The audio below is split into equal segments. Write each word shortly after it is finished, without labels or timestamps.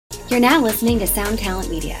You're now listening to Sound Talent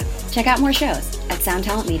Media. Check out more shows at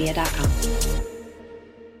soundtalentmedia.com.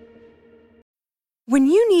 When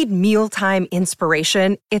you need mealtime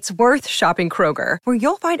inspiration, it's worth shopping Kroger, where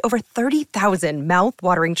you'll find over 30,000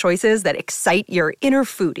 mouth-watering choices that excite your inner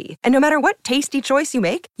foodie. And no matter what tasty choice you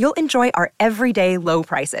make, you'll enjoy our everyday low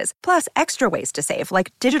prices, plus extra ways to save,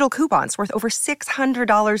 like digital coupons worth over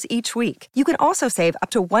 $600 each week. You can also save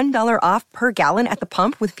up to $1 off per gallon at the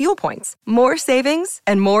pump with fuel points. More savings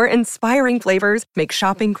and more inspiring flavors make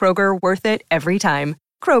shopping Kroger worth it every time.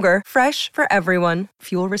 Kroger, fresh for everyone.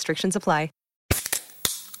 Fuel restrictions apply.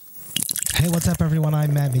 Hey, what's up, everyone?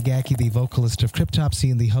 I'm Matt McGachy, the vocalist of Cryptopsy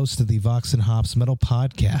and the host of the Vox and Hops Metal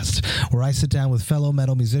Podcast, where I sit down with fellow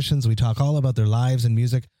metal musicians. We talk all about their lives and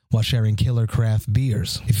music while sharing killer craft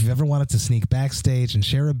beers. If you've ever wanted to sneak backstage and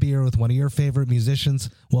share a beer with one of your favorite musicians,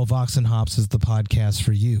 well, Vox and Hops is the podcast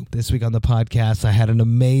for you. This week on the podcast, I had an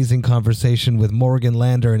amazing conversation with Morgan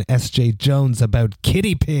Lander and S.J. Jones about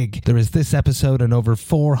Kitty Pig. There is this episode and over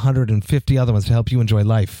 450 other ones to help you enjoy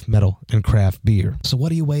life, metal, and craft beer. So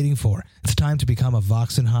what are you waiting for? It's time to become a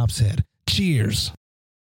Vox and Hops head. Cheers!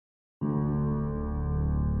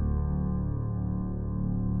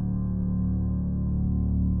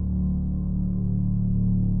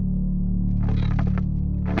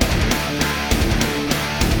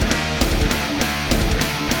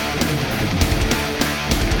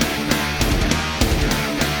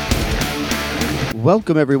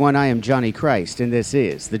 Welcome, everyone. I am Johnny Christ, and this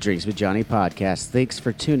is the Drinks with Johnny podcast. Thanks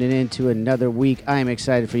for tuning in to another week. I am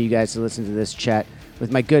excited for you guys to listen to this chat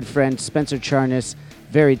with my good friend Spencer Charnas,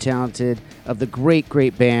 very talented, of the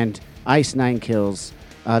great band Ice Nine Kills.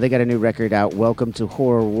 They got a new record out, Welcome to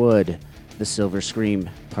Horrorwood, The Silver Scream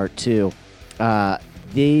Part 2.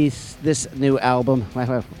 This new album,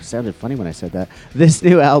 sounded funny when I said that. This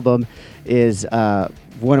new album is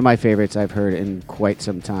one of my favorites I've heard in quite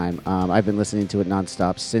some time. I've been listening to it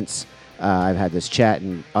nonstop since I've had this chat,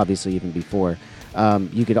 and obviously even before.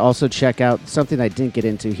 You could also check out something I didn't get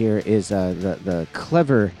into here is the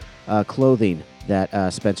clever clothing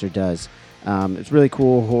that Spencer does. It's really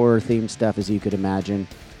cool horror-themed stuff, as you could imagine.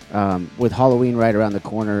 With Halloween right around the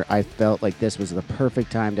corner, I felt like this was the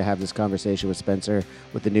perfect time to have this conversation with Spencer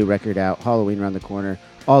with the new record out, Halloween around the corner,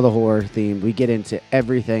 all the horror theme. We get into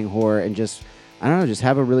everything horror and just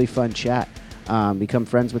have a really fun chat. Become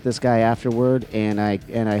friends with this guy afterward, and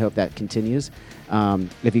I hope that continues.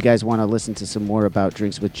 If you guys want to listen to some more about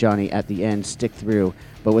Drinks with Johnny at the end, stick through.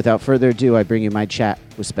 But without further ado, I bring you my chat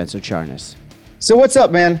with Spencer Charnas. So what's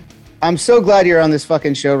up, man? I'm so glad you're on this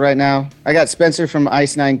fucking show right now. I got Spencer from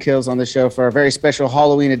Ice Nine Kills on the show for a very special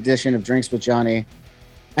Halloween edition of Drinks with Johnny.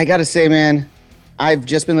 I gotta say, man, I've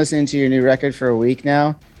just been listening to your new record for a week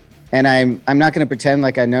now, and I'm not gonna pretend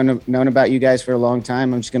like I've known about you guys for a long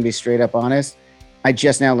time. I'm just gonna be straight up honest. I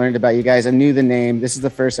just now learned about you guys. I knew the name. This is the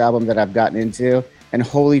first album that I've gotten into, and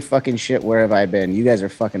holy fucking shit, where have I been? You guys are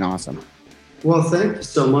fucking awesome. Well, thank you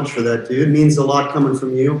so much for that, dude. It means a lot coming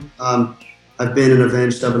from you. I've been an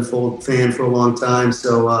Avenged Sevenfold fan for a long time,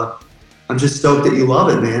 so I'm just stoked that you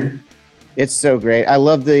love it, man. It's so great. I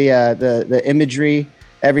love the imagery,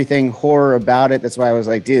 everything horror about it. That's why I was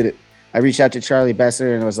like, dude, I reached out to Charlie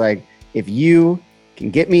Besser and I was like, if you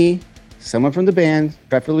can get me someone from the band,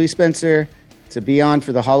 preferably Spencer, to be on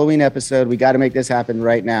for the Halloween episode, we got to make this happen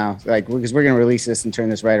right now. Like, because we're going to release this and turn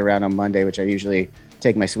this right around on Monday, which I usually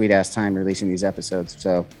take my sweet ass time releasing these episodes.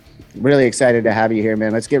 So really excited to have you here,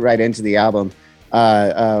 man. Let's get right into the album.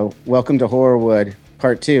 Welcome to Horrorwood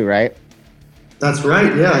Part 2, right? That's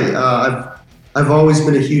right. Yeah. I've always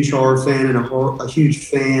been a huge horror fan and a huge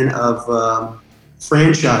fan of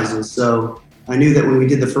franchises. So I knew that when we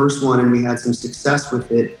did the first one and we had some success with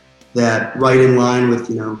it, that right in line with,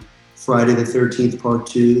 Friday the 13th Part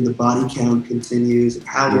 2, the Body Count continues,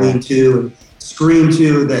 Halloween 2, and Scream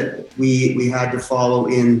 2, that we had to follow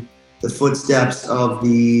in the footsteps of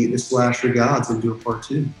the slasher gods and do a Part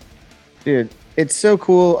 2. Dude, it's so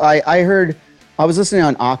cool. I was listening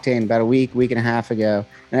on Octane about a week and a half ago,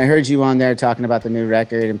 and I heard you on there talking about the new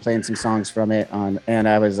record and playing some songs from it and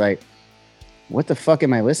I was like, what the fuck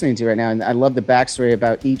am I listening to right now? And I love the backstory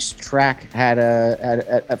about each track had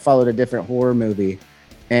followed a different horror movie.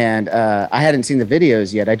 And I hadn't seen the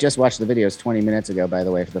videos yet. I just watched the videos 20 minutes ago, by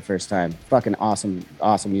the way, for the first time. Fucking awesome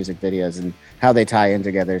music videos, and how they tie in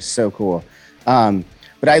together is so cool.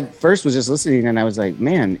 But I first was just listening, and I was like,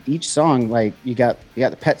 man, each song, like you got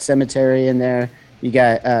the Pet Sematary in there, you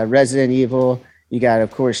got Resident Evil, you got,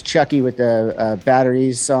 of course, Chucky with the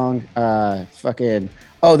Batteries song. My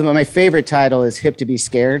favorite title is Hip to Be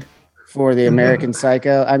Scared for the American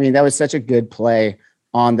Psycho. I mean, that was such a good play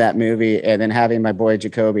on that movie. And then having my boy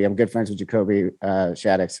Jacoby, I'm good friends with Jacoby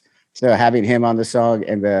Shaddix, So having him on the song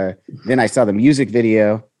and then I saw the music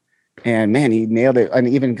video, and man, he nailed it. And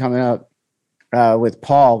even coming up with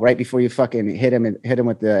Paul right before you fucking hit him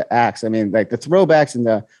with the axe. I mean, like the throwbacks and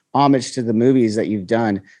the homage to the movies that you've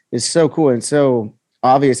done is so cool and so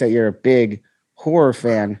obvious that you're a big horror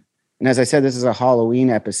fan. And as I said, this is a Halloween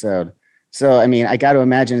episode. So, I mean, I got to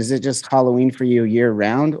imagine, is it just Halloween for you year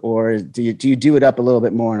round, or do you do it up a little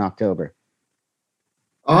bit more in October?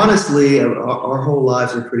 Honestly, our whole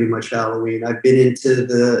lives are pretty much Halloween. I've been into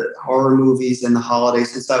the horror movies and the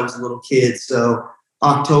holidays since I was a little kid. So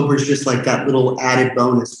October is just like that little added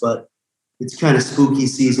bonus, but it's kind of spooky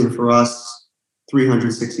season for us,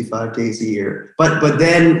 365 days a year. But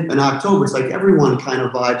then in October, it's like everyone kind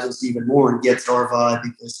of vibes us even more and gets our vibe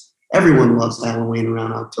because everyone loves Halloween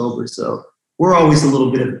around October. So we're always a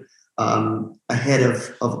little bit ahead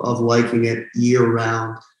of liking it year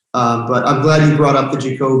round. But I'm glad you brought up the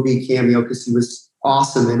Jacoby cameo because he was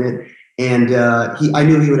awesome in it. And I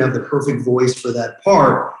knew he would have the perfect voice for that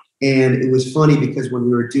part. And it was funny because when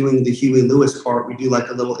we were doing the Huey Lewis part, we do like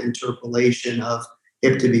a little interpolation of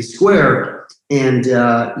Hip to Be Square. And,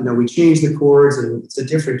 we changed the chords and it's a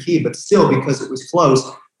different key, but still because it was close,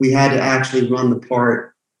 we had to actually run the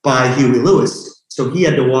part by Huey Lewis. So he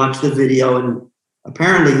had to watch the video and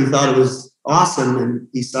apparently he thought it was awesome and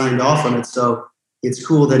he signed off on it. So it's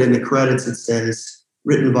cool that in the credits it says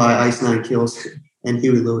written by Ice Nine Kills and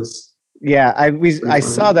Huey Lewis. Yeah, I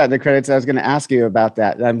saw that in the credits. I was going to ask you about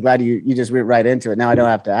that. I'm glad you just went right into it. Now I don't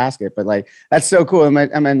have to ask it, but like that's so cool. I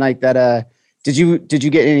mean, like that. Did you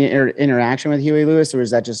get any interaction with Huey Lewis, or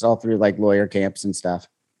is that just all through like lawyer camps and stuff?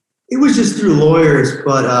 It was just through lawyers,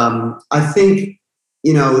 but I think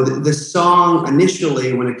the song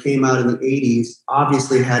initially when it came out in the '80s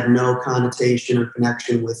obviously had no connotation or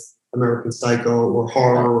connection with American Psycho or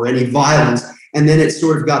horror or any violence. And then it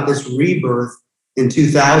sort of got this rebirth in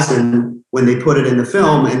 2000 when they put it in the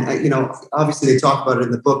film. And, obviously they talk about it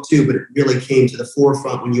in the book too, but it really came to the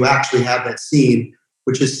forefront when you actually have that scene,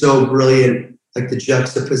 which is so brilliant, like the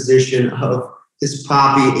juxtaposition of this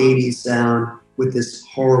poppy 80s sound with this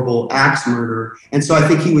horrible axe murder. And so I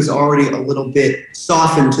think he was already a little bit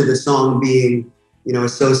softened to the song being,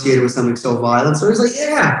 associated with something so violent. So he's like,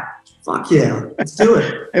 yeah, fuck yeah, let's do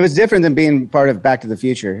it. It was different than being part of Back to the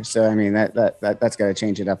Future. So, I mean, that's got to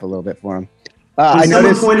change it up a little bit for him. When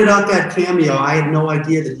someone pointed out that cameo, I had no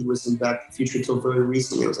idea that he was in Back to the Future until very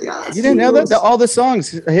recently. I was like, you didn't know that all the songs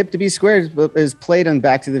Hip to Be Squared is played on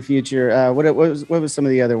Back to the Future. What was some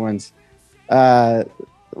of the other ones?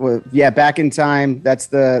 Back in Time. That's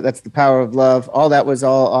the Power of Love. All that was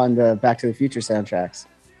all on the Back to the Future soundtracks.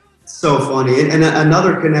 So funny. And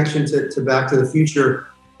another connection to Back to the Future.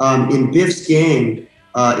 In Biff's gang,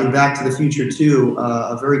 in Back to the Future 2,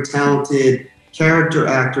 a very talented character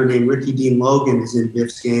actor named Ricky Dean Logan is in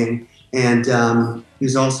Biff's gang. And he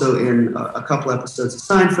was also in a couple episodes of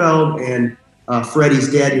Seinfeld and Freddy's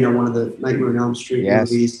Dead, one of the Nightmare on Elm Street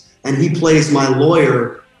movies. And he plays my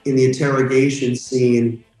lawyer in the interrogation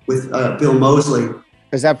scene with Bill Moseley.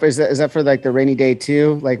 Is that for like the Rainy Day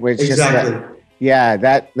 2? Like where it's exactly. Just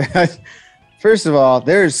that first of all,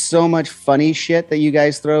 there's so much funny shit that you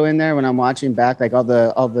guys throw in there when I'm watching back, like all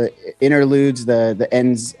the interludes, the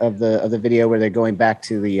ends of the video where they're going back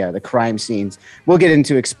to the crime scenes. We'll get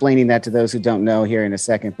into explaining that to those who don't know here in a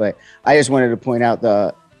second, but I just wanted to point out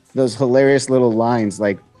those hilarious little lines.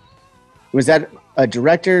 Like, was that a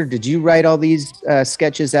director? Did you write all these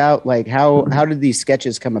sketches out? Like, how did these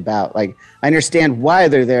sketches come about? Like, I understand why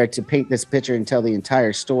they're there to paint this picture and tell the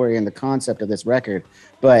entire story and the concept of this record,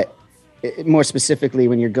 but more specifically,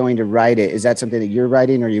 when you're going to write it, is that something that you're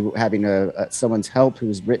writing, or are you having someone's help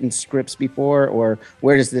who's written scripts before, or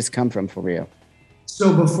where does this come from for you?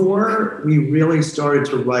 So before we really started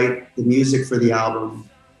to write the music for the album,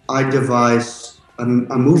 I devised a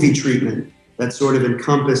movie treatment that sort of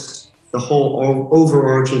encompassed the whole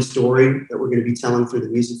overarching story that we're going to be telling through the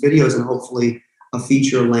music videos and hopefully a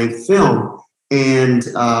feature-length film. And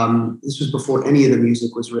this was before any of the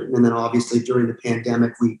music was written. And then obviously during the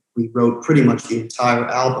pandemic, we wrote pretty much the entire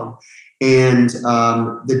album. And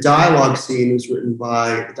the dialogue scenes are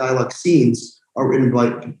written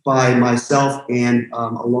by myself and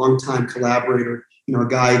a longtime collaborator, a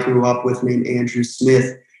guy I grew up with named Andrew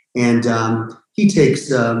Smith. And he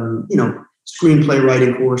takes, screenplay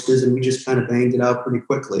writing courses, and we just kind of banged it out pretty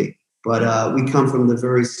quickly. But we come from the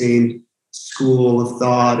very same school of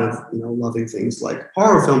thought of loving things like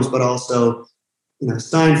horror films, but also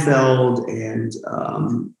Seinfeld and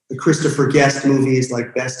the Christopher Guest movies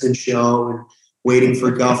like Best in Show and Waiting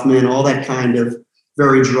for Guffman, all that kind of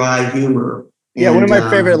very dry humor. Yeah, one of my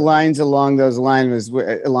favorite lines along those lines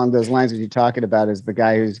was you're talking about is the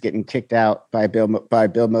guy who's getting kicked out by Bill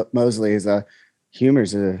Moseley is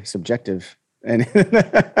humor's subjective, and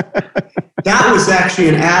that was actually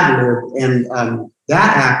an ad lib, and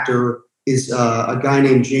that actor is a guy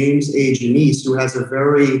named James A. Janice, who has a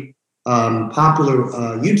very popular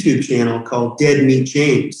YouTube channel called Dead Meat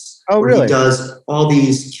James. Oh, really? He does all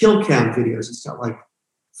these kill cam videos. It's got like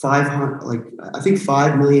 5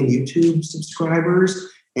 million YouTube subscribers.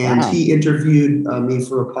 And he interviewed me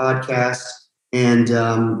for a podcast, and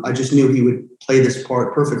I just knew he would play this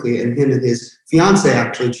part perfectly. And him and his fiance,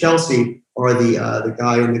 actually, Chelsea, are the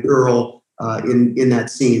guy and the girl in that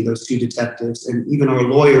scene, those two detectives. And even our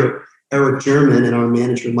lawyer, Eric German, and our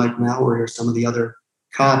manager, Mike Mallory, are some of the other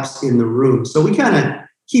cops in the room. So we kind of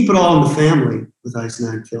keep it all in the family with Ice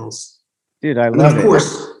Nine Kills. Dude, I love it. Of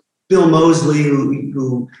course, Bill Moseley,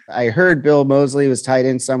 who I heard Bill Moseley was tied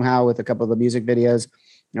in somehow with a couple of the music videos.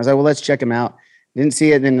 I was like, well, let's check him out. Didn't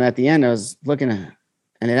see it. And then at the end, I was looking at,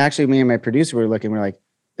 and it actually, me and my producer were looking, we're like,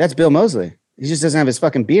 that's Bill Moseley. He just doesn't have his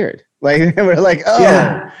fucking beard. Like, we're like, oh,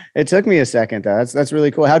 yeah. It took me a second though. That's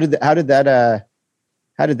really cool. How did that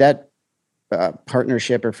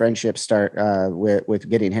partnership or friendship start with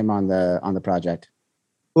getting him on the project?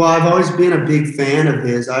 Well, I've always been a big fan of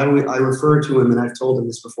his. I refer to him, and I've told him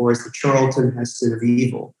this before, as the Charlton Heston of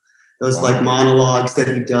evil. Those like monologues that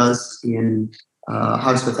he does in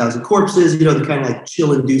House of a Thousand Corpses, the kind of like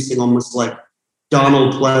chill-inducing, almost like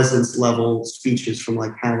Donald Pleasance level speeches from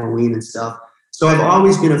like Halloween and stuff. So I've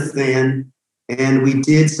always been a fan, and we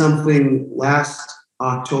did something last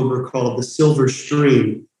October called the Silver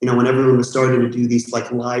Stream. When everyone was starting to do these like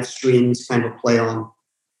live streams, kind of a play on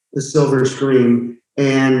the Silver Stream.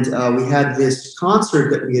 And we had this concert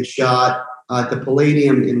that we had shot at the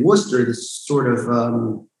Palladium in Worcester, this sort of,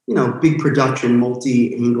 big production,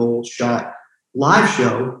 multi-angle shot live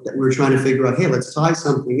show that we were trying to figure out, hey, let's tie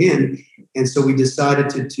something in. And so we decided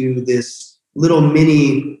to do this little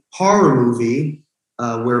mini horror movie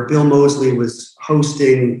where Bill Moseley was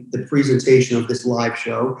hosting the presentation of this live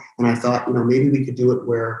show. And I thought, maybe we could do it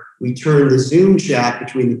where we turn the Zoom chat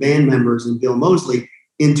between the band members and Bill Moseley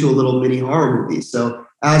into a little mini horror movie. So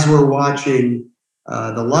as we're watching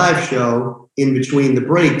the live show, in between the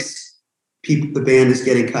breaks, the band is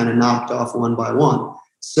getting kind of knocked off one by one.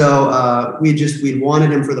 So we'd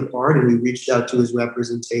wanted him for the part, and we reached out to his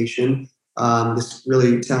representation. This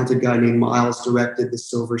really talented guy named Miles directed the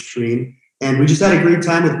Silver Stream, and we just had a great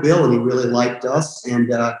time with Bill, and he really liked us.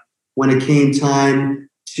 And when it came time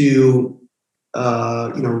to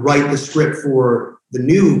write the script for the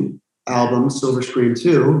new album, Silver Scream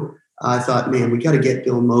 2, I thought, man, we got to get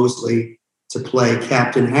Bill Moseley to play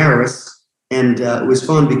Captain Harris. And it was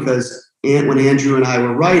fun because when Andrew and I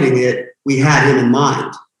were writing it, we had him in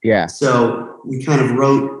mind. Yeah. So we kind of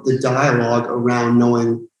wrote the dialogue around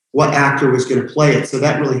knowing what actor was going to play it. So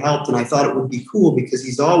that really helped. And I thought it would be cool because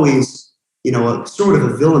he's always, a sort of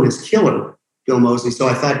a villainous killer, Bill Moseley. So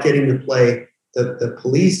I thought getting to play the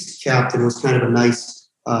police captain was kind of a nice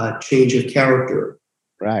change of character.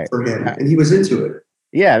 Right. For him. And he was into it.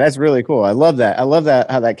 Yeah, that's really cool. I love that.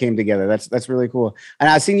 How that came together. That's really cool. And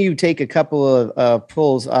I've seen you take a couple of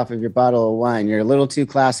pulls off of your bottle of wine. You're a little too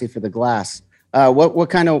classy for the glass. What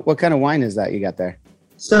kind of wine is that you got there?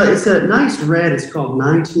 So it's a nice red. It's called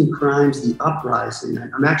 19 Crimes, The Uprising.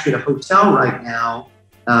 I'm actually at a hotel right now.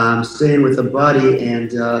 I'm staying with a buddy,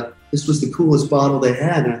 and this was the coolest bottle they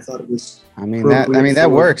had, and I thought it was.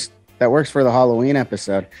 That works. That works for the Halloween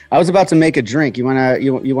episode. I was about to make a drink. You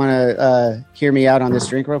wanna hear me out on this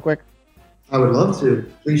drink real quick? I would love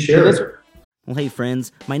to. Please share it. Well, hey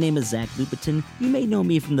friends, my name is Zach Lupetin. You may know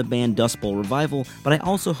me from the band Dust Bowl Revival, but I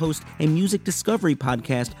also host a music discovery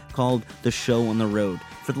podcast called The Show on the Road.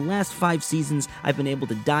 For the last 5 seasons, I've been able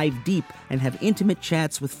to dive deep and have intimate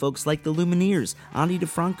chats with folks like the Lumineers, Ani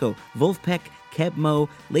DeFranco, Wolfpack, Keb Mo,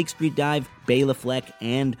 Lake Street Dive, Bela Fleck,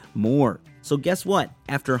 and more. So guess what?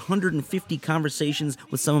 After 150 conversations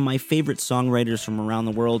with some of my favorite songwriters from around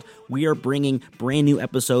the world, we are bringing brand new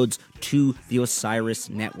episodes to the Osiris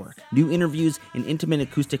Network. New interviews and intimate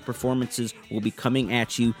acoustic performances will be coming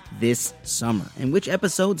at you this summer. And which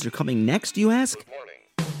episodes are coming next, you ask?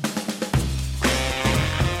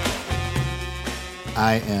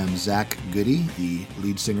 I am Zach Goody, the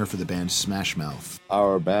lead singer for the band Smash Mouth.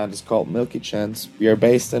 Our band is called Milky Chance. We are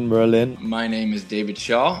based in Berlin. My name is David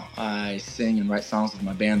Shaw. I sing and write songs with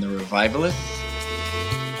my band, The Revivalists.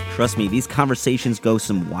 Trust me, these conversations go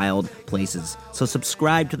some wild places. So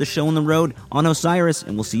subscribe to The Show on the Road on Osiris,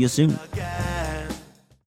 and we'll see you soon.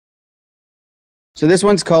 So this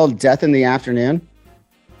one's called Death in the Afternoon.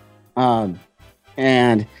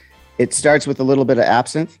 And It starts with a little bit of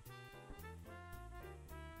absinthe.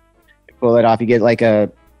 Pull it off. You get like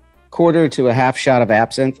a quarter to a half shot of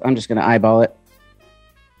absinthe. I'm just going to eyeball it.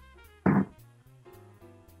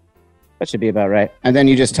 That should be about right. And then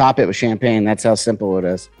you just top it with champagne. That's how simple it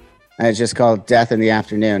is. And it's just called Death in the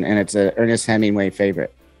Afternoon, and it's an Ernest Hemingway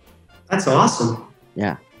favorite. That's awesome.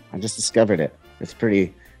 Yeah, I just discovered it. It's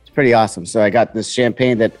pretty awesome. So I got this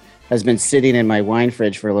champagne that has been sitting in my wine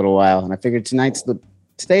fridge for a little while, and I figured tonight.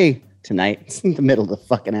 It's in the middle of the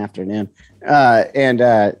fucking afternoon,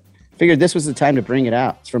 and figured this was the time to bring it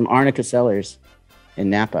out. It's from Arnica Cellars in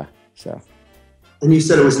Napa. So. And you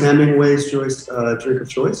said it was Hemingway's drink of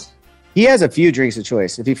choice? He has a few drinks of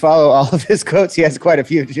choice. If you follow all of his quotes, he has quite a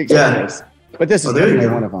few drinks of choice. But this is definitely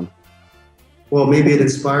one of them. Well, maybe it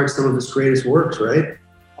inspired some of his greatest works, right?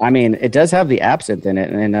 I mean, it does have the absinthe in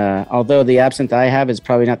it. And although the absinthe I have is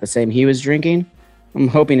probably not the same he was drinking, I'm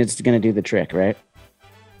hoping it's going to do the trick, right?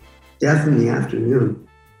 Death in the Afternoon.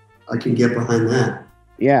 I can get behind that.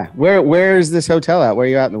 Yeah. Where is this hotel at? Where are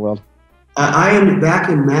you at in the world? I am back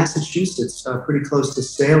in Massachusetts, pretty close to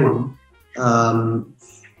Salem.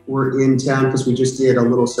 We're in town because we just did a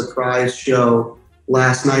little surprise show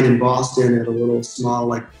last night in Boston at a little small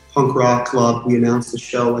like punk rock club. We announced the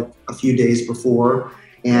show like a few days before,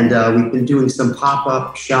 and we've been doing some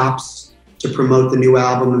pop-up shops to promote the new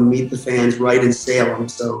album and meet the fans right in Salem.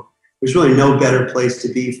 So there's really no better place to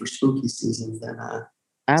be for spooky season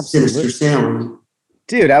than Sinister Salem.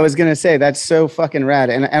 Dude, I was gonna say that's so fucking rad,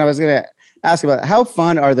 and I was gonna ask about how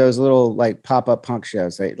fun are those little like pop-up punk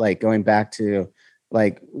shows, like going back to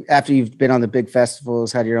like after you've been on the big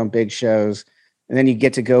festivals, had your own big shows, and then you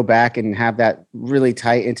get to go back and have that really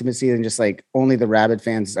tight intimacy, and just like only the rabid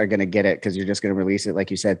fans are going to get it because you're just going to release it, like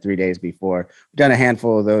you said, 3 days before. I've done a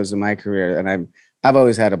handful of those in my career, and I've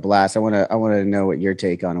always had a blast. I want to know what your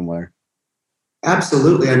take on them were.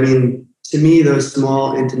 Absolutely. I mean, to me, those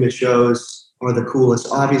small intimate shows are the coolest.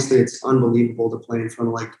 Obviously, it's unbelievable to play in front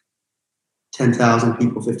of like 10,000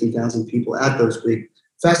 people, 15,000 people at those big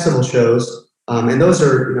festival shows. And those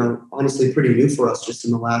are, honestly pretty new for us just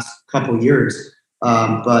in the last couple of years.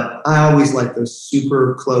 But I always like those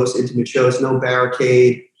super close, intimate shows, no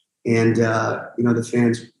barricade, and, the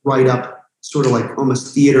fans right up, sort of like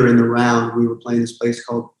almost theater in the round. We were playing this place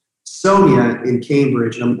called Sonia in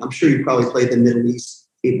Cambridge. And I'm sure you probably played the Middle East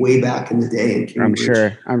way back in the day in Cambridge.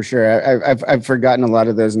 I'm sure. I've forgotten a lot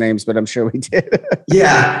of those names, but I'm sure we did.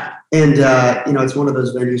 Yeah. And, it's one of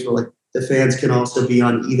those venues where like the fans can also be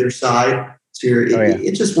on either side. So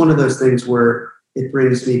it's just one of those things where it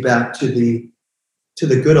brings me back to the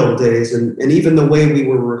good old days, and even the way we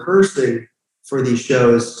were rehearsing for these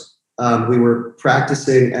shows. We were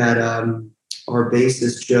practicing at our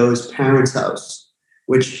bassist Joe's parents' house,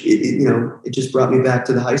 which it just brought me back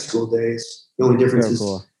to the high school days. The only difference is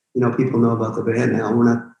people know about the band now.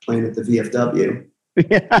 We're not playing at the VFW.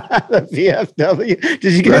 Yeah, the VFW.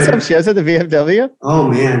 Did you get some shows at the VFW? Oh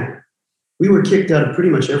man. We were kicked out of pretty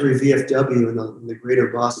much every VFW in the greater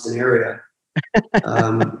Boston area.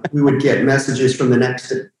 We would get messages from the next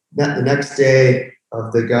day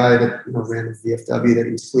of the guy that ran the VFW that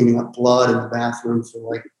he was cleaning up blood in the bathroom for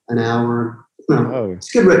like an hour.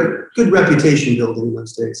 It's good reputation building in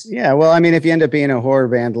those days. Yeah, well, I mean, if you end up being a horror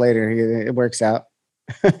band later, it works out.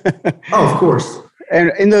 Oh, of course.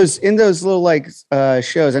 And in those little like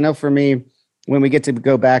shows, I know for me, when we get to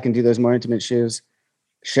go back and do those more intimate shows,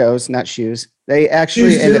 not shoes. They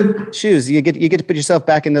actually shoes. You get to put yourself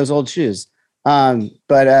back in those old shoes.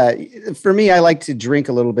 But for me, I like to drink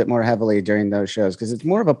a little bit more heavily during those shows because it's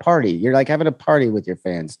more of a party. You're like having a party with your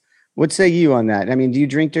fans. What say you on that? I mean, do you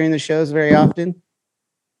drink during the shows very often?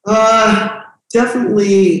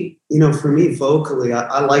 Definitely. For me, vocally,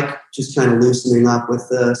 I like just kind of loosening up with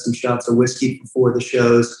some shots of whiskey before the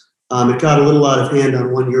shows. It got a little out of hand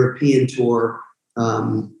on one European tour.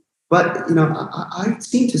 But, I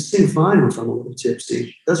seem to sing fine if I'm a little tipsy.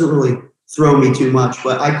 It doesn't really throw me too much,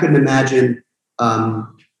 but I couldn't imagine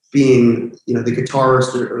being, the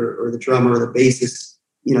guitarist or the drummer or the bassist.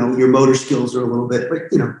 Your motor skills are a little bit, but,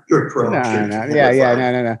 you're a pro.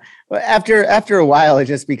 No. Well, after a while, it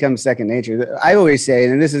just becomes second nature. I always say,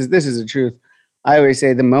 and this is the truth, I always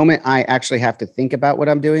say the moment I actually have to think about what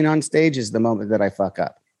I'm doing on stage is the moment that I fuck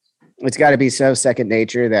up. It's got to be so second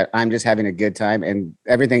nature that I'm just having a good time and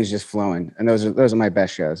everything's just flowing. And those are my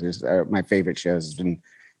best shows. Those are my favorite shows. Has been,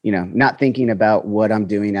 not thinking about what I'm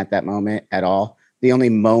doing at that moment at all. The only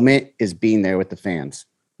moment is being there with the fans.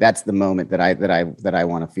 That's the moment that I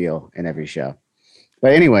want to feel in every show.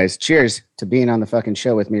 But anyways, cheers to being on the fucking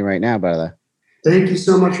show with me right now, brother. Thank you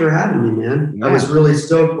so much for having me, man. Yeah. I was really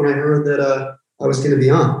stoked when I heard that I was going to be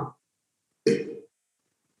on.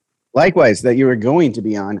 Likewise, that you were going to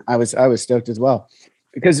be on. I was stoked as well.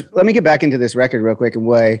 Because let me get back into this record real quick and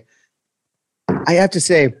why I have to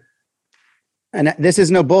say, and this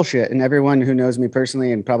is no bullshit, and everyone who knows me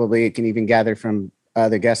personally and probably can even gather from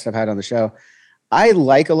the guests I've had on the show, I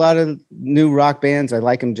like a lot of new rock bands. I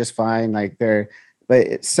like them just fine.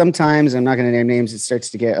 But sometimes, I'm not going to name names, it starts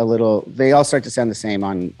to get they all start to sound the same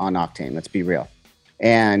on Octane, let's be real.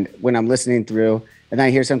 And when I'm listening through and I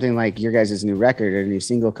hear something like your guys' new record or a new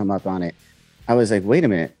single come up on it, I was like, wait a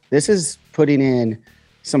minute, this is putting in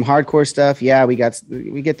some hardcore stuff. Yeah, we get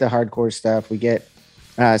the hardcore stuff. We get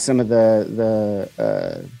some of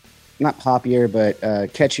the not poppier, but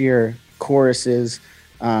catchier choruses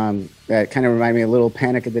that kind of remind me a little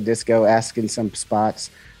Panic at the Disco-esque in some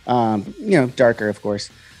spots. Darker, of course.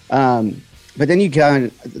 But then you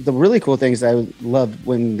got the really cool things I loved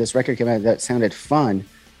when this record came out that sounded fun.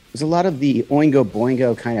 There's a lot of the Oingo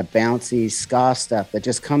Boingo kind of bouncy ska stuff that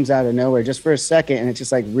just comes out of nowhere just for a second, and it's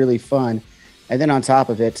just like really fun. And then on top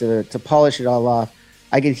of it, to polish it all off,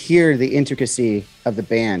 I could hear the intricacy of the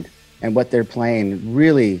band and what they're playing.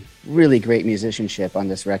 Really, really great musicianship on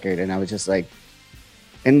this record. And I was just like,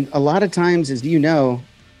 and a lot of times, as you know,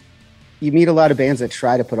 you meet a lot of bands that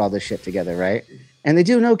try to put all this shit together, right? And they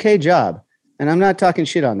do an okay job. And I'm not talking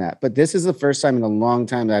shit on that, but this is the first time in a long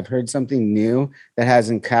time that I've heard something new that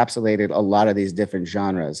has encapsulated a lot of these different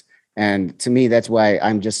genres. And to me, that's why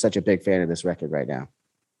I'm just such a big fan of this record right now.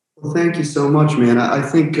 Well, thank you so much, man. I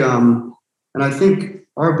think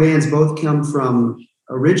our bands both come from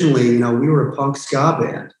originally, we were a punk ska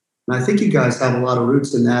band. And I think you guys have a lot of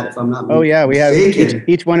roots in that, if I'm not mistaken. Oh yeah, we have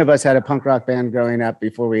each one of us had a punk rock band growing up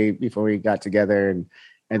before we got together and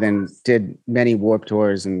then did many Warped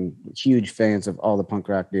tours, and huge fans of all the punk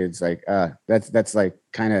rock dudes. Like that's like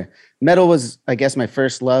kind of metal was, I guess, my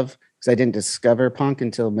first love, because I didn't discover punk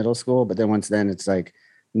until middle school. But then once then, it's like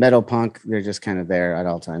metal, punk, they're just kind of there at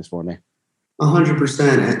all times for me.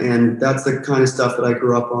 100%, and that's the kind of stuff that I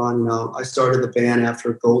grew up on. I started the band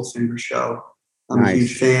after a Goldfinger show. I'm a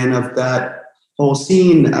huge fan of that whole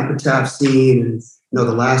scene, the Epitaph scene, and the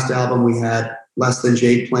last album we had Less Than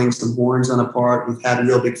Jake playing some horns on a part. We've had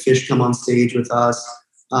Real Big Fish come on stage with us.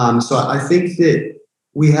 So I think that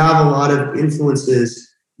we have a lot of influences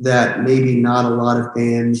that maybe not a lot of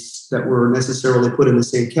bands that were necessarily put in the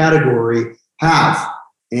same category have.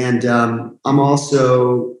 And I'm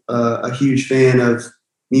also a huge fan of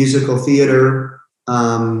musical theater,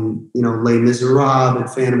 Les Miserables and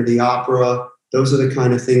Phantom of the Opera. Those are the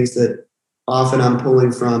kind of things that often I'm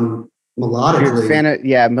pulling from melodically.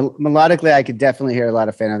 Melodically, I could definitely hear a lot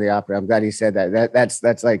of Phantom of the Opera. I'm glad you said that.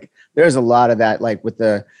 That's like, there's a lot of that, like with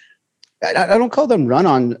the, I don't call them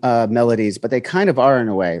run-on melodies, but they kind of are in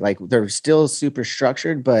a way. Like they're still super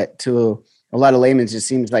structured, but to a lot of laymen, it just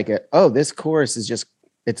seems like this chorus is just,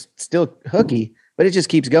 it's still hooky, but it just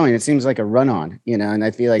keeps going. It seems like a run-on, and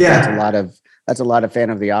I feel like that's a lot of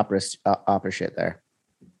Phantom of the Opera shit there.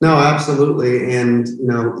 No, absolutely. And,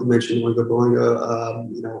 you mentioned Oingo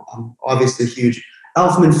Boingo. I'm obviously a huge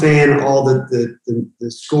Elfman fan. All the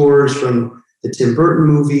scores from the Tim Burton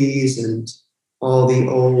movies and all the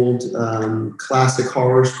old classic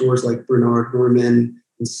horror scores like Bernard Herrmann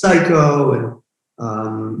and Psycho and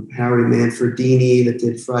Harry Manfredini that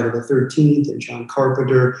did Friday the 13th and John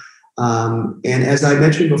Carpenter. And as I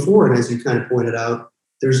mentioned before, and as you kind of pointed out,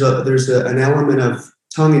 there's an element of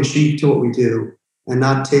tongue in cheek to what we do, and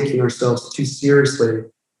not taking ourselves too seriously,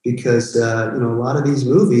 because a lot of these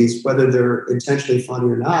movies, whether they're intentionally funny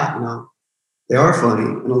or not, they are funny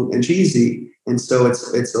and cheesy, and so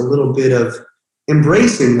it's a little bit of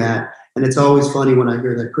embracing that. And it's always funny when I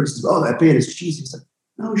hear that criticism. Oh, that band is cheesy. It's like,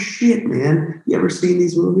 no shit, man. You ever seen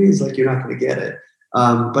these movies? Like, you're not going to get it.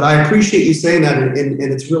 But I appreciate you saying that, and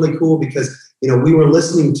it's really cool because we were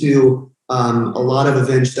listening to a lot of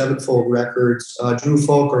Avenged Sevenfold records. Drew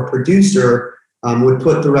Falk, our producer, would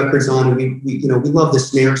put the records on, and we love the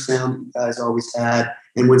snare sound that you guys always had.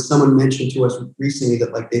 And when someone mentioned to us recently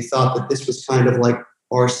that like they thought that this was kind of like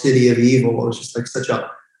our City of Evil, it was just like such a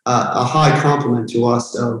high compliment to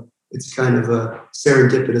us. So it's kind of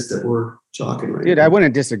serendipitous that we're talking right now. Dude, I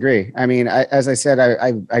wouldn't disagree. I mean, as I said,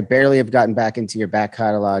 I barely have gotten back into your back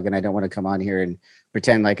catalog, and I don't want to come on here and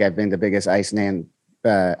pretend like I've been the biggest Iceland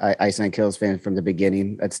Kills fan from the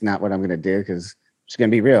beginning. That's not what I'm going to do, because it's going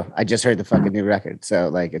to be real. I just heard the fucking new record. So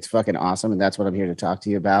like, it's fucking awesome. And that's what I'm here to talk to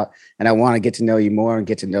you about. And I want to get to know you more and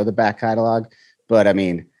get to know the back catalog. But I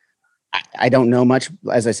mean, I don't know much.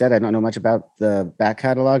 As I said, I don't know much about the back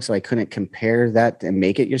catalog, so I couldn't compare that and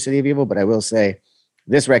make it your City of Evil. But I will say,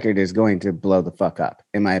 this record is going to blow the fuck up,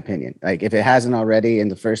 in my opinion. Like, if it hasn't already in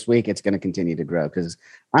the first week, it's going to continue to grow, because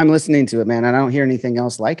I'm listening to it, man, and I don't hear anything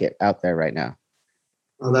else like it out there right now.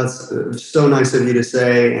 Well, that's so nice of you to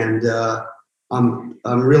say, and I'm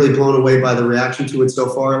really blown away by the reaction to it so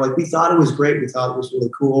far. Like, we thought it was great, we thought it was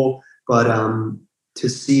really cool, but to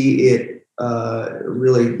see it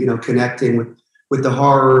really, connecting with the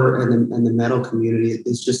horror and the metal community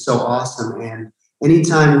is just so awesome. And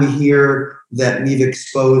anytime we hear that we've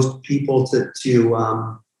exposed people to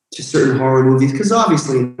certain horror movies, because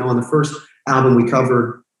obviously, on the first album we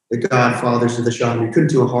covered the Godfathers of the genre. We couldn't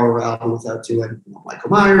do a horror album without doing Michael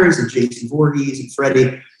Myers and Jason Voorhees and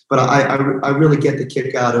Freddy. But I really get the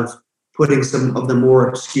kick out of putting some of the more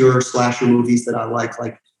obscure slasher movies that I like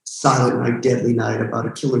Silent Night, Deadly Night, about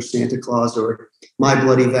a killer Santa Claus, or My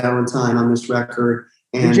Bloody Valentine on this record.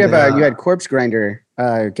 And you had Corpse Grinder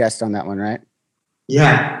guest on that one, right?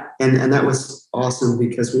 Yeah, and that was awesome,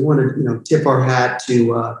 because we wanted tip our hat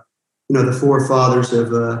to the forefathers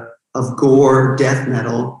of gore death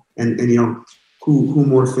metal, and who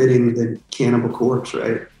more fitting than Cannibal Corpse,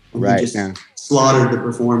 right? And right. He just slaughtered the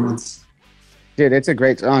performance. Dude, it's a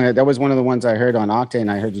great song. That was one of the ones I heard on Octane.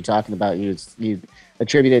 I heard you talking about. You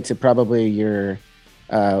attribute it to probably your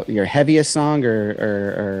heaviest song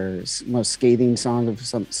or most scathing song of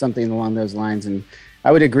something along those lines. And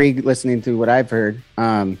I would agree, listening to what I've heard.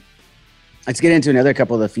 Let's get into another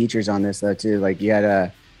couple of the features on this, though, too. Like, you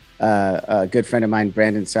had a good friend of mine,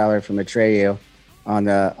 Brandon Saller from Atreyu, on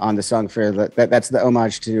the song for that's the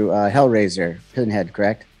homage to Hellraiser, Pinhead,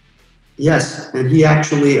 correct? Yes, and he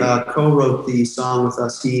actually co-wrote the song with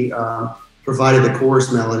us. He provided the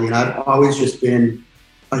chorus melody, and I've always just been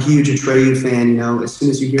a huge Atreyu fan. As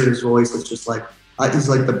soon as you hear his voice, it's just like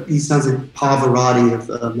he sounds like Pavarotti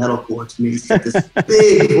of metalcore to me. He's got this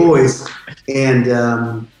big voice,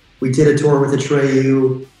 and we did a tour with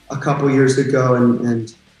Atreyu a couple years ago,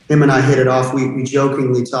 and him and I hit it off. We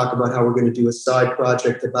jokingly talk about how we're going to do a side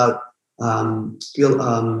project about Adam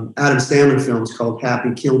Sandler films called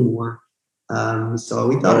Happy Gilmore. So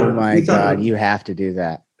we thought, oh my God, you have to do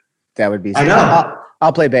that. That would be. I know.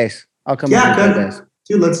 I'll play bass. I'll come. Yeah, and play bass.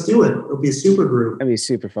 Dude, let's do it. It'll be a super group. It'd be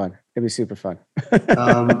super fun.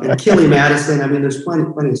 And Killy Madison. I mean, there's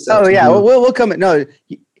plenty of stuff. Oh yeah, we'll come. No,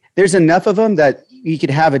 there's enough of them that you could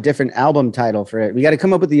have a different album title for it. We got to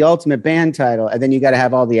come up with the ultimate band title, and then you got to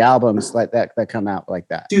have all the albums like that come out like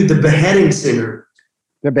that. Dude, the Beheading Singer.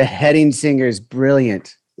 The Beheading Singer is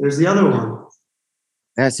brilliant. There's the other one.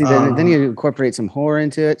 See, then you incorporate some horror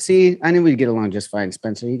into it. See, I knew we'd get along just fine,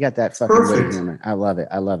 Spencer. You got that fucking good humor. I love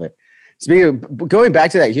it. Speaking of, going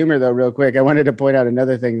back to that humor, though, real quick, I wanted to point out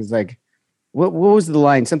another thing. Is like, what was the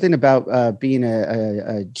line? Something about being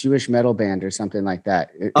a Jewish metal band or something like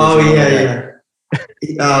that. Yeah.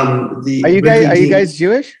 Are you guys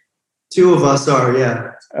Jewish? Two of us are,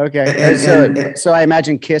 yeah. Okay. So I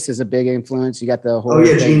imagine Kiss is a big influence. You got the whole. Oh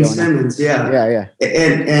yeah, Gene Simmons. Yeah.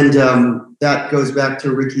 And that goes back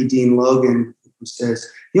to Ricky Dean Logan, who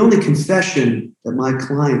says the only confession that my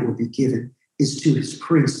client will be given is to his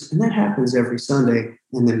priest, and that happens every Sunday.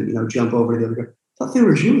 And then jump over to the other guy. I thought they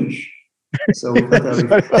were Jewish. So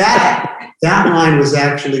that line was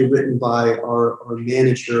actually written by our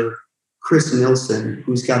manager, Chris Nilsson,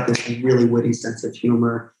 who's got this really witty sense of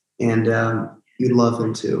humor, and you'd love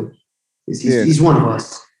him too. He's one of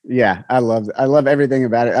us. Yeah, I love everything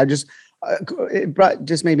about it. It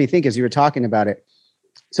just made me think as you were talking about it.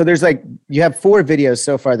 So there's you have 4 videos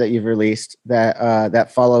so far that you've released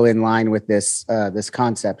that follow in line with this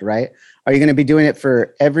concept, right? Are you going to be doing it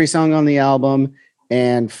for every song on the album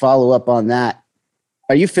and follow up on that?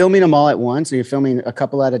 Are you filming them all at once? Are you filming a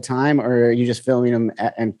couple at a time, or are you just filming them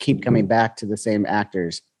and keep coming back to the same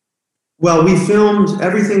actors? Well, we filmed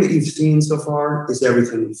everything that you've seen so far is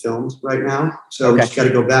everything we filmed right now. So we just got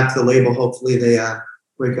to go back to the label. Hopefully they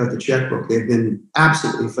break out the checkbook. They've been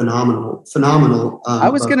absolutely phenomenal. I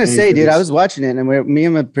was going to say, dude, I was watching it, and me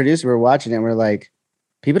and my producer were watching it, and we're like,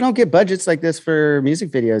 people don't get budgets like this for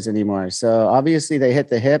music videos anymore. So obviously they hit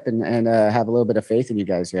the hip and have a little bit of faith in you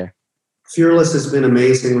guys here. Fearless has been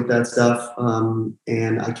amazing with that stuff.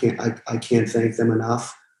 And I can't thank them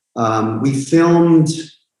enough. We filmed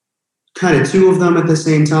kind of 2 of them at the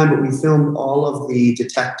same time, but we filmed all of the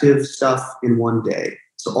detective stuff in one day.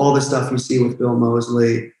 So all the stuff you see with Bill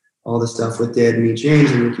Moseley, all the stuff with Dead Meat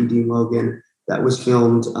James and Ricky Dean Logan, that was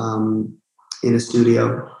filmed in a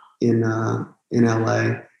studio in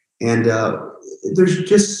LA. And there's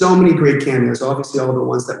just so many great cameos, obviously all the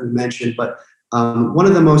ones that we mentioned, but one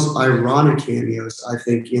of the most ironic cameos, I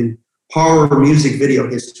think, in horror music video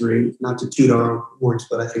history, not to toot our own horns,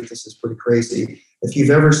 but I think this is pretty crazy. if you've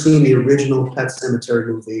ever seen the original Pet Sematary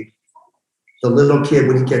movie, the little kid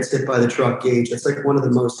when he gets hit by the truck, Gage, it's like one of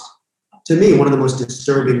the most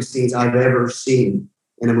disturbing scenes I've ever seen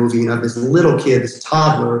in a movie. You know, this little kid, this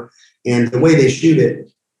toddler, and the way they shoot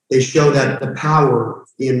it, they show that the power,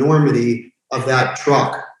 the enormity of that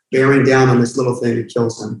truck bearing down on this little thing that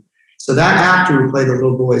kills him. So that actor who played the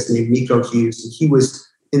little boy is named Nico Hughes, and he was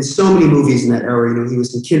in so many movies in that era. You know, he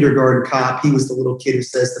was in Kindergarten Cop. He was the little kid who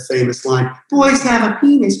says the famous line, "Boys have a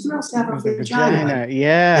penis, girls have a vagina."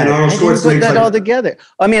 Yeah, and Arnold Schwarzenegger put that all together.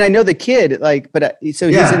 I mean, I know the kid, like, but so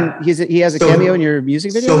he has a cameo in your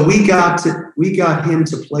music video. So we got him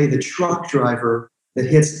to play the truck driver that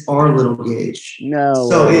hits our little Gage. No.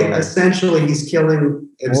 So essentially, he's killing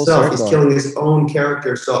himself. He's killing his own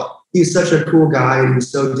character. So he's such a cool guy, and he's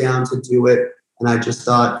so down to do it. And I just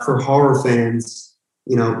thought, for horror fans,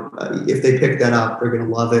 you know, if they pick that up, they're going to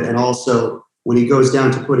love it. And also, when he goes down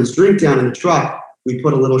to put his drink down in the truck, we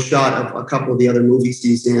put a little shot of a couple of the other movies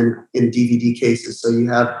he's in DVD cases. So you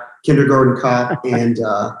have Kindergarten Cop and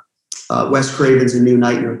Wes Craven's A New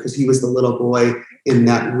Nightmare, because he was the little boy in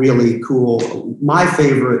that really cool, my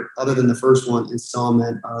favorite, other than the first one,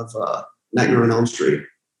 installment of Nightmare on Elm Street.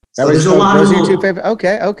 So there's a lot of those are your two favorite.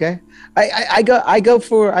 Okay. I go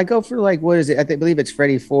for like, what is it? I believe it's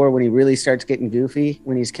Freddy 4 when he really starts getting goofy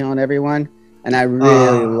when he's killing everyone, and I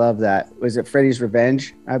really love that. Was it Freddy's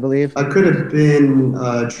Revenge? I believe. I could have been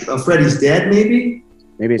Freddy's Dead, maybe.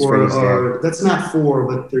 Maybe it's Freddy's Dead. That's not 4,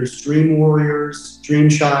 but there's Dream Warriors, Dream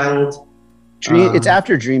Child. It's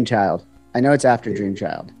after Dream Child. I know it's after Dream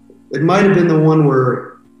Child. It might have been the one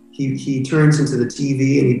where he turns into the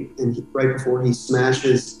TV and he right before he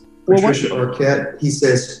smashes Patricia Arquette, he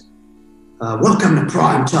says, "Welcome to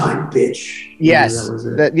prime time, bitch." Yes,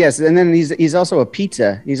 yes, and then he's also a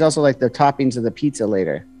pizza. He's also like the toppings of the pizza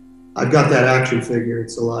later. I've got that action figure.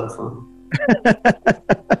 It's a lot of fun.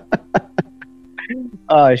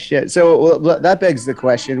 Oh shit! So that begs the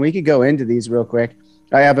question. We could go into these real quick.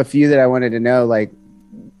 I have a few that I wanted to know. Like,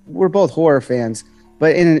 we're both horror fans,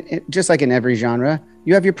 but in just like in every genre,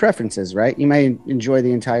 you have your preferences, right? You may enjoy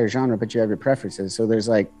the entire genre, but you have your preferences. So there's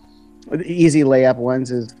like easy layup ones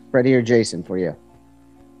is Freddy or Jason for you.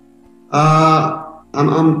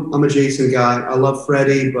 I'm a Jason guy. I love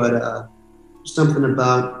Freddy, but something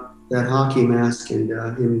about that hockey mask and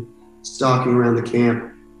him stalking around the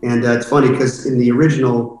camp. And it's funny because in the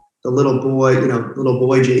original, the little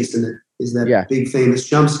boy Jason is that big famous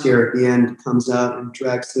jump scare at the end, comes out and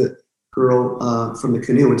drags the girl from the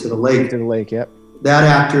canoe into the lake. Into the lake, yep. That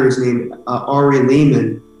actor is named Ari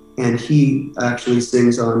Lehman, and he actually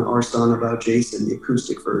sings on our song about Jason, the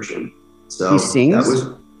acoustic version. So he sings?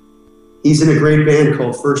 He's in a great band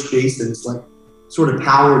called First Jason. It's like sort of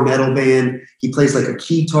power metal band. He plays like a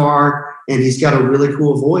guitar, and he's got a really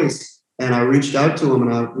cool voice. And I reached out to him,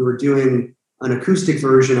 and we were doing an acoustic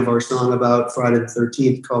version of our song about Friday the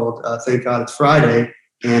 13th called Thank God It's Friday.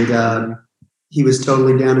 And he was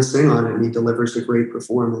totally down to sing on it, and he delivers a great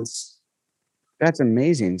performance. That's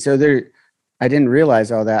amazing. So I didn't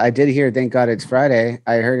realize all that. I did hear Thank God It's Friday.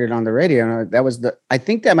 I heard it on the radio. And I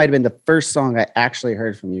think that might have been the first song I actually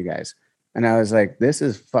heard from you guys. And I was like, this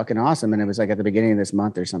is fucking awesome. And it was like at the beginning of this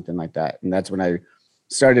month or something like that. And that's when I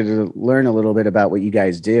started to learn a little bit about what you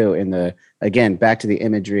guys do. And again, back to the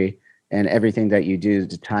imagery and everything that you do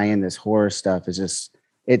to tie in this horror stuff is just,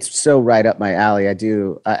 it's so right up my alley.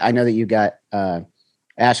 I know that you got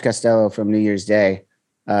Ash Costello from New Year's Day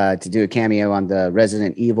to do a cameo on the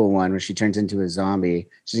Resident Evil one where she turns into a zombie.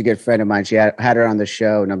 She's a good friend of mine. She had her on the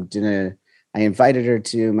show, and I invited her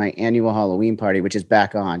to my annual Halloween party, which is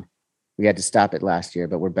back on. We had to stop it last year,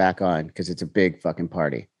 but we're back on because it's a big fucking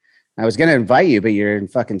party. I was going to invite you, but you're in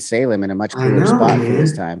fucking Salem in a much cooler spot for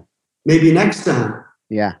this time. Maybe next time.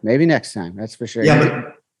 Yeah, maybe next time. That's for sure. Yeah,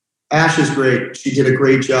 but Ash is great. She did a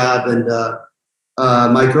great job. And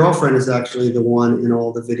my girlfriend is actually the one in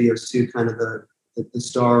all the videos too, kind of the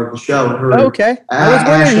star of the show. Okay. I was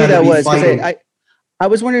wondering who that was. I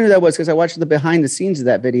was wondering who that was because I watched the behind the scenes of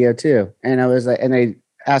that video too. And I was like, and I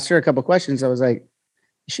asked her a couple questions. I was like,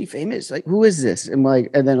 is she famous? Like, who is this? And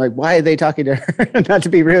then why are they talking to her? Not to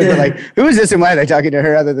be rude, but like, who is this and why are they talking to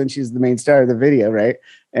her other than she's the main star of the video, right?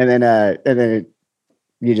 And then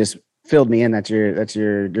you just filled me in. That's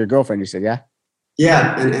your girlfriend. You said, yeah?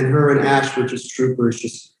 Yeah, and her and Ash were just troopers,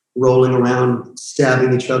 just rolling around,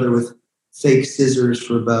 stabbing each other with fake scissors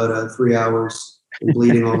for about 3 hours and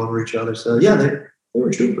bleeding all over each other. So yeah, they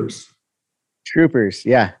were troopers. Troopers,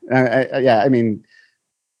 yeah. I mean,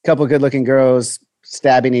 a couple good-looking girls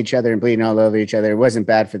stabbing each other and bleeding all over each other. It wasn't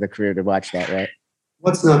bad for the crew to watch that, right?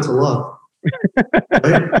 What's not to love?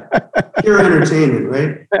 Right? Pure entertainment,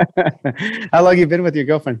 right? How long you been with your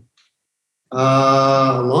girlfriend?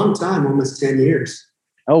 A long time, almost 10 years.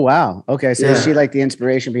 Oh, wow. Okay. So Yeah. is she like the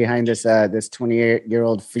inspiration behind this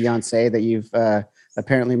 28-year-old fiance that you've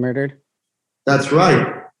apparently murdered? That's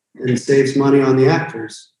right. And it saves money on the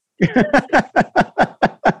actors. Kind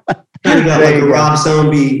of got like a Rob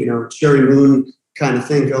Zombie, Sherry Moon kind of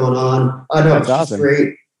thing going on. I know. She's awesome.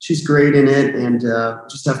 Great. She's great in it. And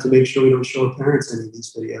just have to make sure we don't show her parents any of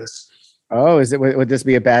these videos. Oh, is it? Would this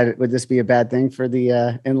be a bad thing for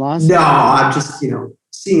the in-laws? No, I'm just,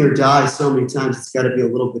 seeing her die so many times, it's got to be a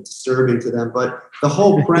little bit disturbing to them. But the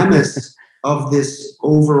whole premise of this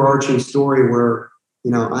overarching story where,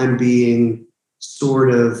 I'm being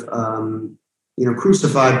sort of,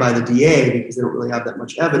 crucified by the DA because they don't really have that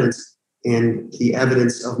much evidence. And the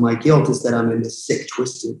evidence of my guilt is that I'm in this sick,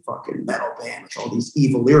 twisted fucking metal band with all these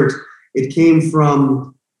evil lyrics. It came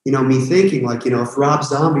from, me thinking like, if Rob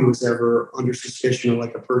Zombie was ever under suspicion or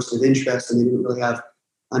like a person of interest and they didn't really have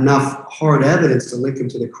enough hard evidence to link him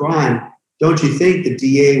to the crime, don't you think the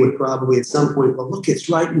DA would probably at some point, well, look, it's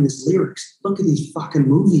right in his lyrics. Look at these fucking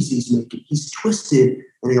movies he's making. He's twisted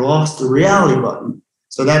and he lost the reality button.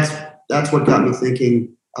 So that's what got me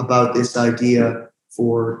thinking about this idea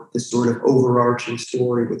for this sort of overarching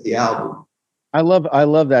story with the album. I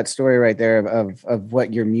love that story right there of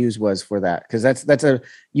what your muse was for that, because that's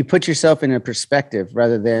you put yourself in a perspective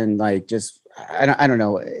rather than like just I don't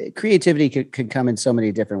know. Creativity could come in so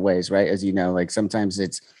many different ways, right? As you know, like sometimes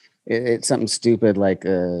it's something stupid like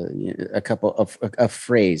a couple of a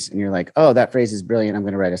phrase, and you're like, oh, that phrase is brilliant. I'm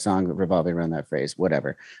going to write a song revolving around that phrase,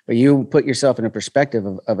 whatever. But you put yourself in a perspective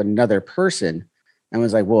of another person, and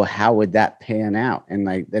was like, well, how would that pan out? And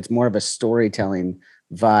like that's more of a storytelling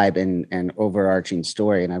vibe and overarching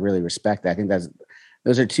story, and I really respect that. I think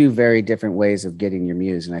those are two very different ways of getting your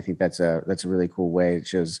muse, and I think that's a really cool way. It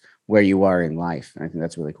shows where you are in life, and I think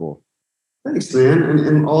that's really cool. Thanks, man.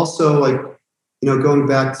 And also like, going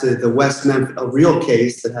back to the West Memphis, a real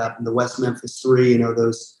case that happened, the West Memphis 3,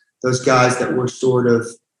 those guys that were sort of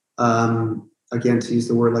again, to use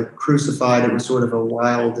the word like crucified, it was sort of a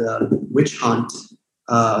wild witch hunt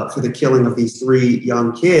for the killing of these 3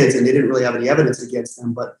 young kids, and they didn't really have any evidence against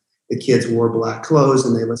them, but the kids wore black clothes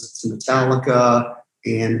and they listened to Metallica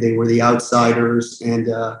and they were the outsiders, and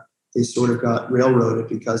they sort of got railroaded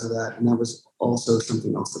because of that. And that was also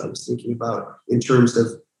something else that I was thinking about in terms of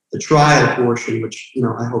the trial portion, which,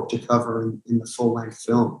 I hope to cover in the full-length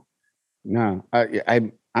film. No,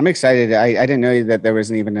 I'm excited. I didn't know that there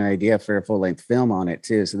wasn't even an idea for a full-length film on it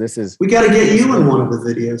too. So we got to get you in one of the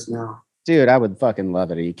videos now. Dude, I would fucking love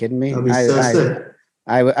it. Are you kidding me? That'd be so sick.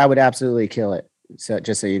 I would absolutely kill it. So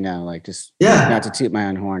just so you know, like not to toot my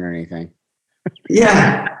own horn or anything.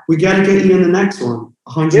 Yeah, we got to get you in the next one.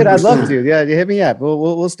 100%. Dude, I'd love to. Yeah, hit me up.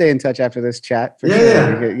 We'll stay in touch after this chat. For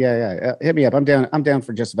sure. Yeah. Hit me up. I'm down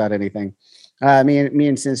for just about anything. Me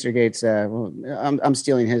and Sinister Gates. I'm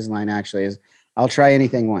stealing his line actually. Is I'll try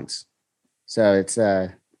anything once. So it's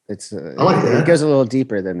I like that. It goes a little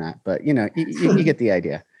deeper than that, but you get the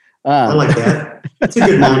idea. I like that. It's a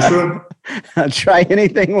good mantra. I'll try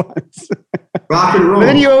anything once. Rock and roll. But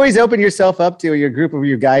then you always open yourself up to your group of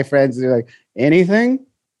your guy friends. They're like, anything?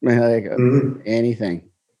 Like,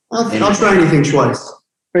 anything. I'll try anything twice.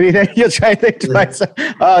 Anything? You'll try anything twice.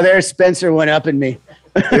 Oh, there's Spencer one up in me.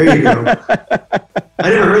 There you go. I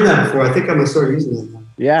never heard that before. I think I'm going to start using that now.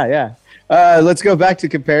 Yeah. Let's go back to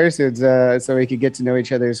comparisons so we could get to know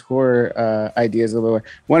each other's horror ideas a little more.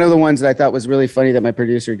 One of the ones that I thought was really funny that my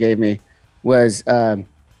producer gave me was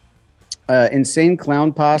Insane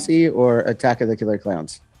Clown Posse or Attack of the Killer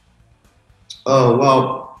Clowns. Oh,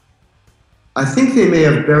 well, I think they may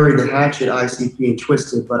have buried the hatchet, ICP and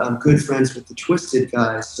Twisted, but I'm good friends with the Twisted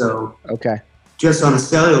guys. So okay, just on a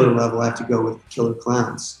cellular level, I have to go with Killer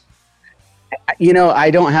Clowns.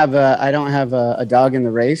 I don't have a dog in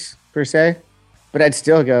the race per se, but I'd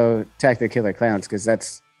still go Attack the Killer Clowns because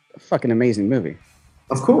that's a fucking amazing movie.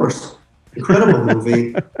 Of course, incredible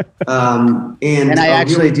movie. And I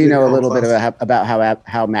actually really do know a little bit about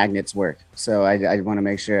how magnets work. So I want to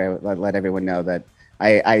make sure I let everyone know that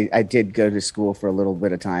I did go to school for a little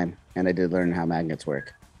bit of time and I did learn how magnets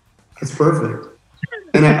work. That's perfect.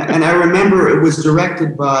 And I remember it was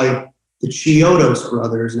directed by the Chiodos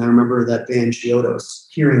brothers, and I remember that band Chiodos,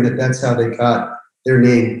 hearing that's how they got their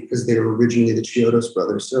name because they were originally the Chiodos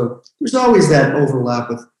brothers. So there's always that overlap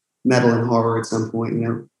with metal and horror at some point,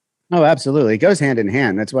 Oh, absolutely. It goes hand in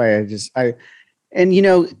hand. That's why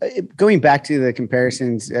going back to the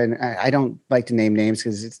comparisons, and I don't like to name names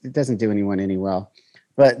because it doesn't do anyone any well,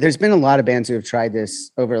 but there's been a lot of bands who have tried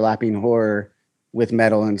this overlapping horror with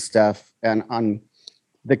metal and stuff, and on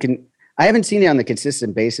I haven't seen it on the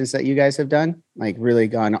consistent basis that you guys have done, like really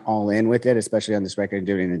gone all in with it, especially on this record and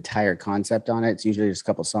doing an entire concept on it. It's usually just a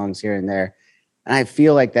couple songs here and there. And I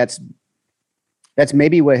feel like that's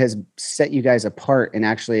maybe what has set you guys apart in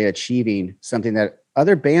actually achieving something that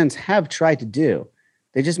other bands have tried to do.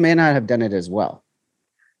 They just may not have done it as well.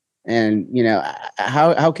 And, you know,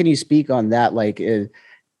 how can you speak on that? Like,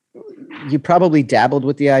 you probably dabbled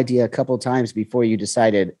with the idea a couple of times before you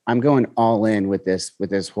decided, I'm going all in with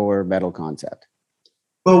this horror metal concept.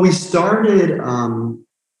 Well, we started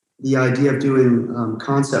the idea of doing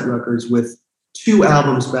concept records with 2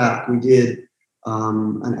 albums back. We did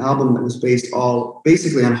an album that was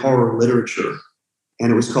basically on horror literature,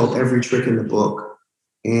 and it was called Every Trick in the Book.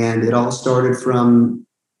 And it all started from,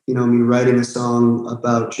 you know, me writing a song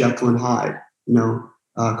about Jekyll and Hyde, you know,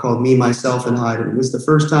 called Me, Myself, and Hyde. And it was the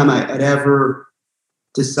first time I'd ever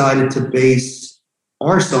decided to base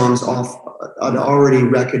our songs off an already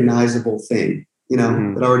recognizable thing, you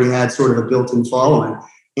know, that already had sort of a built-in following.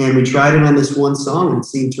 And we tried it on this one song, and it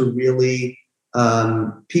seemed to really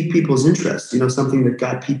pique people's interest, you know, something that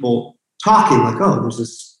got people talking, like, oh, there's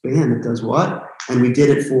this band that does what? And we did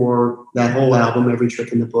it for that whole album, Every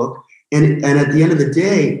Trick in the Book. And at the end of the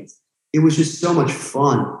day, it was just so much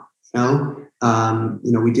fun, you know?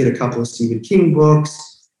 You know, we did a couple of Stephen King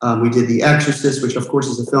books. We did The Exorcist, which of course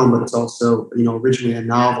is a film, but it's also, you know, originally a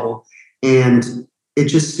novel. And it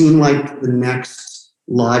just seemed like the next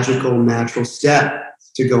logical, natural step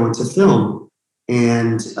to go into film.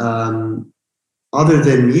 And other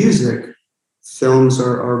than music, films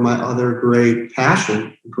are my other great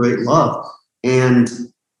passion, great love. And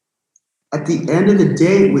at the end of the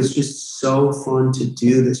day, it was just so fun to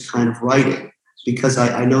do this kind of writing, because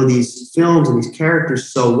I know these films and these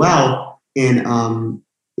characters so well, and I'm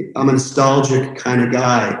a nostalgic kind of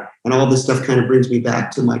guy, and all this stuff kind of brings me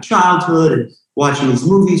back to my childhood and watching these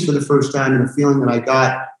movies for the first time, and the feeling that I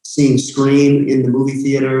got seeing Scream in the movie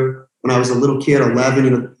theater when I was a little kid, 11. You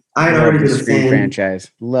know, I had already been a fan.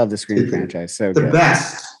 Franchise. Love the Scream franchise. So the good.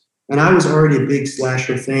 Best. And I was already a big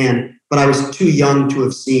slasher fan, but I was too young to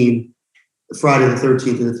have seen Friday the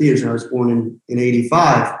 13th in the theaters. And I was born in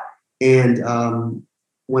 85. And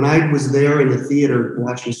when I was there in the theater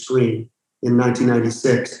watching Scream in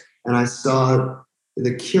 1996, and I saw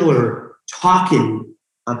the killer talking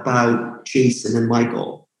about Jason and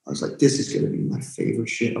Michael, I was like, this is going to be my favorite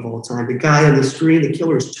shit of all time. The guy on the screen, the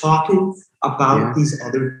killer, is talking about these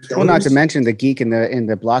other killers. Well, not to mention the geek in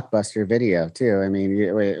the Blockbuster video too. I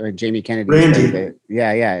mean, Jamie Kennedy. Randy.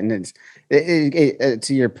 Yeah. And it's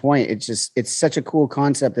to your point, it's such a cool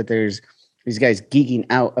concept that there's these guys geeking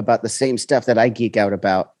out about the same stuff that I geek out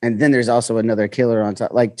about. And then there's also another killer on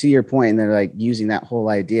top, like to your point, and they're like using that whole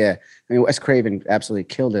idea. I mean, Wes Craven absolutely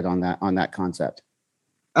killed it on that concept.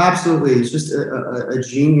 Absolutely. It's just a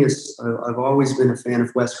genius. I've always been a fan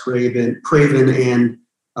of Wes Craven, and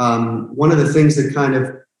one of the things that kind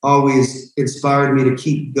of always inspired me to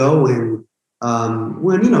keep going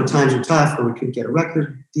when, you know, times were tough or we couldn't get a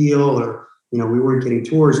record deal or, you know, we weren't getting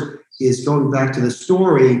tours, is going back to the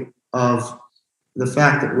story of the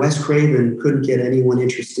fact that Wes Craven couldn't get anyone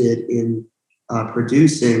interested in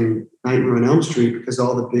producing Nightmare on Elm Street because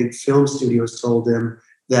all the big film studios told him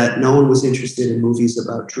that no one was interested in movies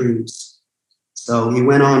about dreams. So he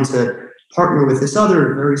went on to partner with this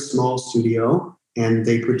other very small studio, and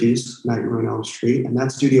they produced Nightmare on Elm Street. And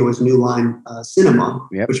that studio was New Line Cinema,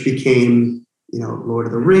 which became, you know, Lord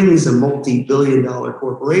of the Rings, a multi-billion-dollar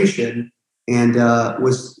corporation, and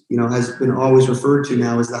was, you know, has been always referred to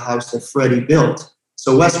now as the house that Freddie built.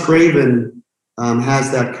 So Wes Craven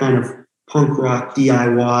has that kind of punk rock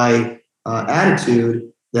DIY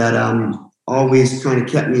attitude that always kind of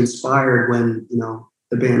kept me inspired when, you know,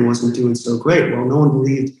 the band wasn't doing so great. Well, no one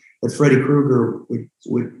believed that Freddy Krueger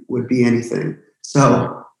would be anything.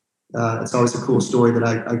 So it's always a cool story that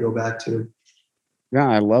I go back to. Yeah,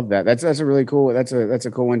 I love that. That's a really cool. That's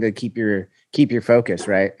a cool one to keep your focus,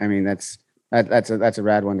 right? I mean, that's a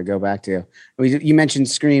rad one to go back to. You mentioned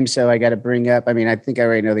Scream, so I got to bring up. I mean, I think I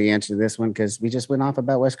already know the answer to this one because we just went off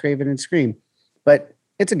about Wes Craven and Scream, but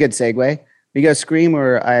it's a good segue. We go Scream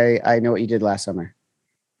or I Know What You Did Last Summer.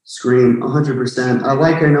 Scream, 100%. I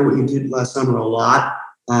like I Know What You Did Last Summer a lot.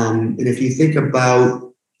 And if you think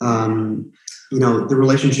about, you know, the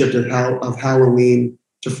relationship of Halloween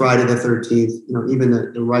to Friday the 13th, you know, even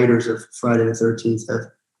the writers of Friday the 13th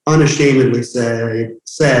have unashamedly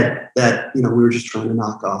said that, you know, we were just trying to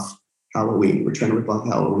knock off Halloween. We're trying to rip off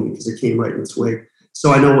Halloween because it came right in its wake.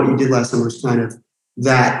 So I Know What You Did Last Summer is kind of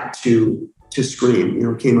that to Scream. You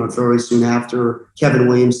know, it came out very soon after. Kevin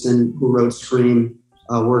Williamson, who wrote Scream,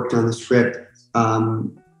 worked on the script.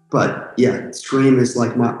 But yeah, Scream is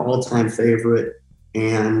like my all-time favorite.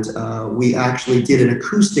 And we actually did an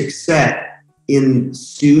acoustic set in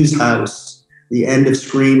Stu's house, the end of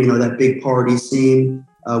Scream, that big party scene.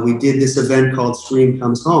 We did this event called Scream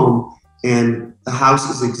Comes Home, and the house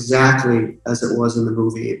is exactly as it was in the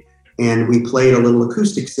movie. And we played a little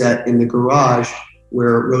acoustic set in the garage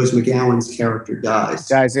where Rose McGowan's character dies.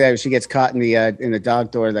 Yeah, she gets caught in the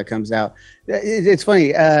dog door that comes out. It's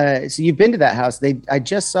funny. So you've been to that house. I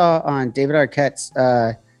just saw on David Arquette's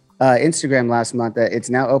Instagram last month that it's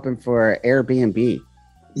now open for Airbnb.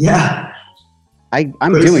 Yeah. I'm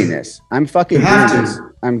doing this. I'm fucking doing this.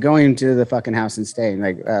 I'm going to the fucking house and staying.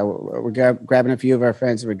 Like we're grabbing a few of our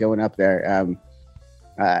friends. We're going up there.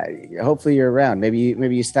 Hopefully you're around. Maybe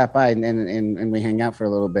you stop by and we hang out for a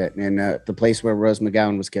little bit in the place where Rose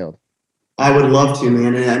McGowan was killed. I would love to,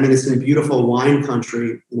 man. And I mean, it's in beautiful wine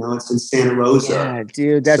country. It's in Santa Rosa. Yeah,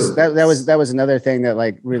 dude. That was another thing that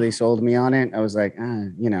like really sold me on it. I was like,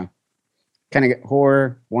 kind of get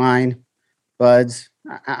horror, wine, buds.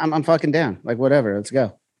 I'm fucking down. Like whatever. Let's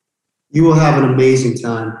go. You will have an amazing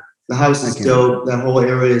time. The house is dope. That whole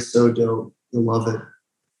area is so dope. You'll love it.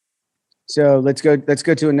 So let's go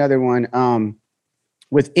to another one.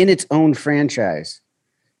 Within its own franchise,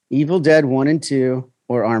 Evil Dead 1 and 2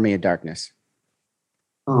 or Army of Darkness?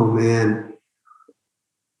 Oh man.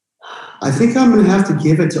 I think I'm going to have to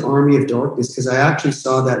give it to Army of Darkness because I actually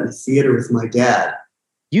saw that in the theater with my dad.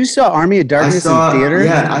 You saw Army of Darkness in theater?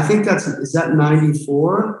 Yeah, I think is that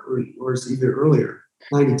 94 or is it even earlier?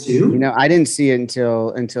 92? I didn't see it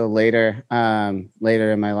until later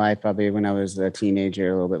in my life, probably when I was a teenager,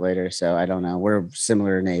 a little bit later. So I don't know. We're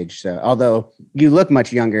similar in age. So although you look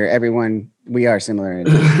much younger, we are similar in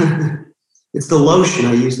age. It's the lotion.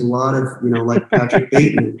 I use a lot of, like Patrick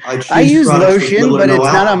Bateman. I use lotion, but it's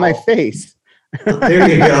not on my face. There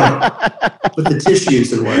you go. With the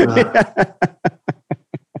tissues and whatnot.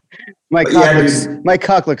 My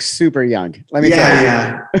cock looks super young. Let me tell you.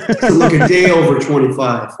 Yeah. Look a day over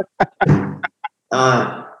 25.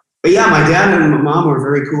 But yeah, my dad and my mom were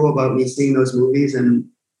very cool about me seeing those movies. And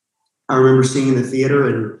I remember seeing in the theater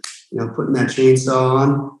and, putting that chainsaw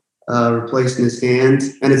on, replacing his hand.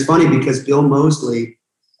 And it's funny because Bill Moseley,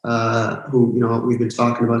 who, we've been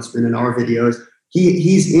talking about, it's been in our videos.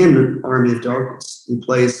 He's in Army of Darkness. He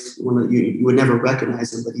plays one of you would never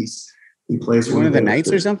recognize him, but he plays one of the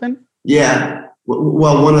knights or something. Yeah,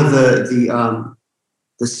 well, one of the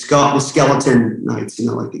skeleton knights,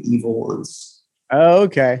 like the evil ones. Oh,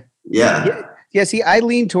 okay. Yeah. Yeah. See, I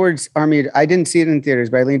lean towards Army. I didn't see it in theaters,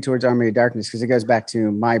 but I lean towards Army of Darkness because it goes back to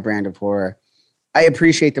my brand of horror. I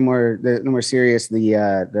appreciate the more serious,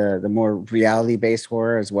 the more reality based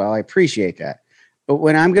horror as well. I appreciate that. But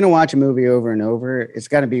when I'm going to watch a movie over and over, it's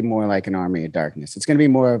got to be more like an Army of Darkness. It's going to be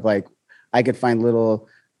more of like I could find little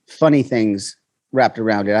funny things wrapped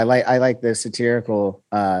around it. I like the satirical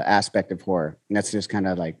aspect of horror. And that's just kind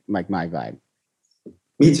of like my vibe.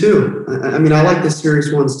 Me too. I mean, I like the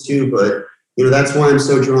serious ones too, but that's why I'm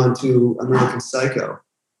so drawn to American Psycho,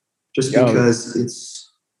 just because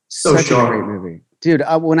it's so sharp. A great movie, dude.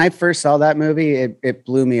 When I first saw that movie, it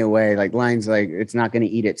blew me away. Like lines like "It's not going to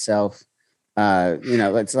eat itself."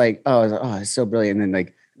 It's like it's so brilliant. And then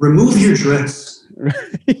like, remove your dress.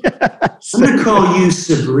 I'm going to call you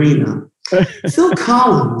Sabrina. Phil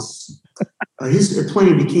Collins, his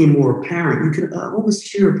playing became more apparent. You could almost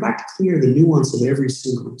practically hear the nuance of every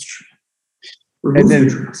single instrument. Remove your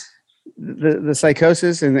dress. The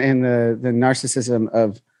psychosis and the narcissism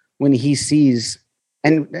of when he sees,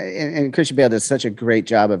 and Christian Bale does such a great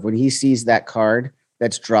job of when he sees that card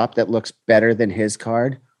that's dropped that looks better than his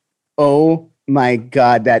card. Oh my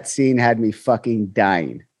God, that scene had me fucking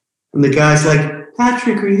dying. And the guy's like,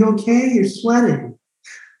 Patrick, are you okay? You're sweating.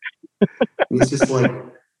 And he's just like,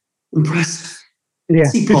 impressive. Yeah,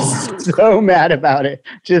 so mad about it.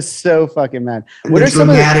 Just so fucking mad. And what the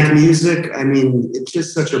dramatic music? I mean, it's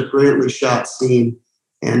just such a brilliantly shot scene.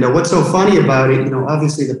 And what's so funny about it,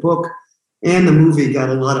 obviously the book and the movie got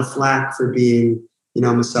a lot of flack for being,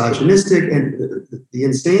 misogynistic. And the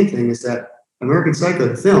insane thing is that American Psycho,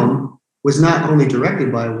 the film, was not only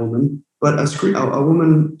directed by a woman, but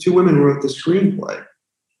two women wrote the screenplay.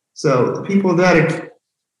 So the people that,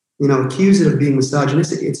 accuse it of being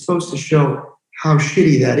misogynistic, it's supposed to show how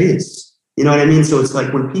shitty that is. You know what I mean? So it's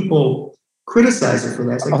like when people criticize it for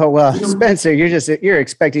that. It's like, Spencer, you're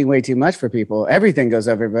expecting way too much for people. Everything goes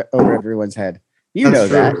over everyone's head. You know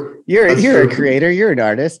that. You're a creator. You're an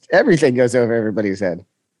artist. Everything goes over everybody's head.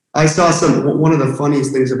 I saw one of the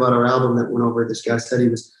funniest things about our album that went over. This guy said he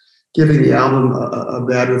was giving the album a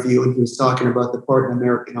bad review, and he was talking about the part in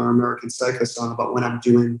our American Psycho song about when I'm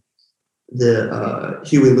doing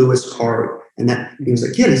Huey Lewis part, and that he was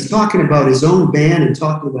like, yeah, he's talking about his own band and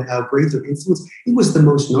talking about how great their influence. It was the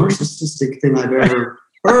most narcissistic thing I've ever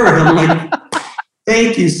heard. I'm like,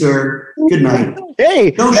 thank you, sir. Good night.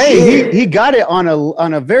 He got it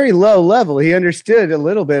on a very low level. He understood a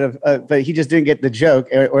little bit of, but he just didn't get the joke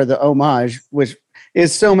or the homage, which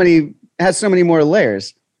has so many more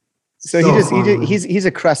layers. So he's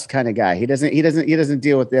a crust kind of guy. He doesn't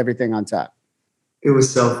deal with everything on top. It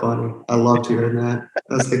was so funny. I loved hearing that.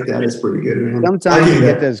 I was like, that is pretty good, man. Sometimes you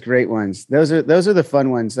get those great ones. Those are the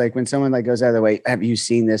fun ones. Like when someone like goes out of their way, have you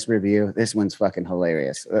seen this review? This one's fucking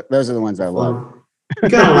hilarious. Those are the ones I love. You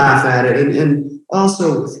gotta laugh at it, and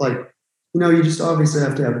also it's like, you just obviously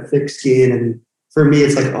have to have a thick skin. And for me,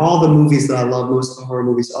 it's like all the movies that I love, most of the horror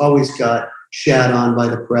movies, always got shat on by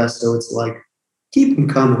the press. So it's like, keep them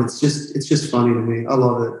coming. It's just funny to me. I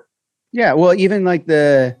love it. Yeah, well, even like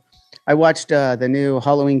I watched the new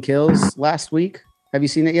Halloween Kills last week. Have you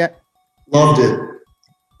seen it yet? Loved it.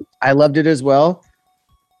 I loved it as well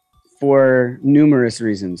for numerous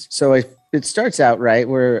reasons. So it starts out right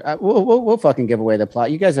where we'll fucking give away the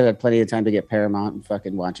plot. You guys have had plenty of time to get Paramount and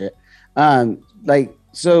fucking watch it.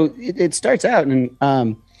 So it starts out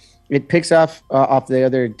and it picks off the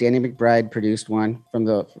other Danny McBride produced one from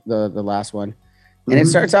the last one, and it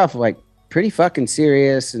starts off like pretty fucking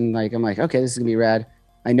serious and like I'm like, okay, this is gonna be rad.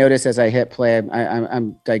 I noticed as I hit play,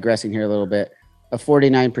 I'm digressing here a little bit, a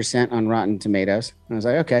 49% on Rotten Tomatoes. And I was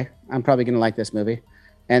like, okay, I'm probably gonna like this movie.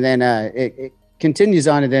 And then it continues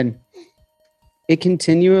on, and then it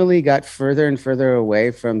continually got further and further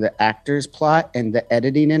away from the actor's plot and the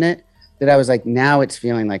editing in it, that I was like, now it's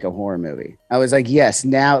feeling like a horror movie. I was like, yes,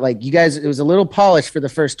 now, like you guys, it was a little polished for the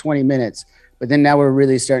first 20 minutes, but then now we're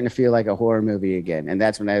really starting to feel like a horror movie again. And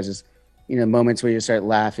that's when I was just, moments where you start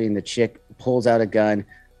laughing, the chick pulls out a gun,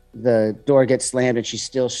 the door gets slammed, and she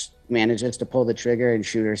still manages to pull the trigger and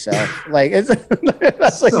shoot herself. Like, it's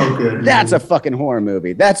that's like, so good, that's a fucking horror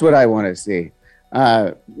movie. That's what I want to see.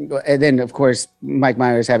 And then, of course, Mike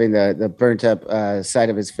Myers having the burnt up side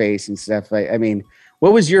of his face and stuff. Like, I mean,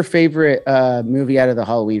 what was your favorite movie out of the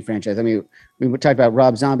Halloween franchise? I mean, we talked about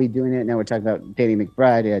Rob Zombie doing it. Now we're talking about Danny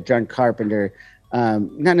McBride, John Carpenter.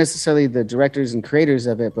 Not necessarily the directors and creators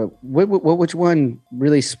of it, but which one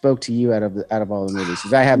really spoke to you out of all the movies?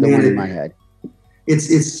 Because I have the one in my head.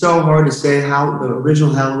 It's so hard to say. How the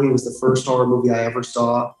original Halloween was the first horror movie I ever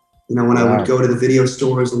saw. When I would go to the video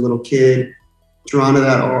store as a little kid, drawn to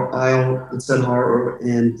that aisle that said horror,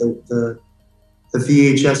 and the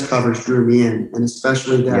VHS covers drew me in, and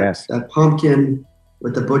especially that pumpkin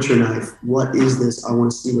with the butcher knife. What is this? I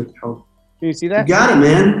want to see what the hell. Can you see that? You got it,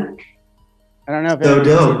 man. I don't know if anyone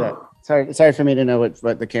can see that. Sorry for me to know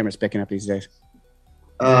what the camera's picking up these days.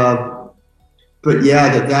 But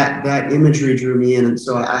yeah, that imagery drew me in, and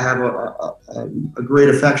so I have a great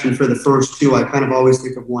affection for the first two. I kind of always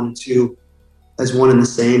think of 1 and 2 as one and the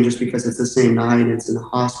same, just because it's the same night. It's in a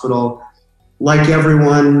hospital, like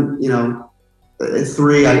everyone.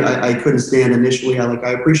 3 I couldn't stand initially.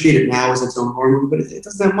 I appreciate it now as its own horror movie, but it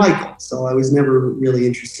doesn't have Michael, so I was never really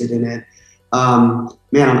interested in it.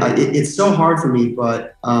 It's so hard for me,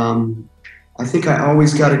 but I think I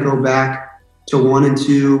always got to go back to 1 and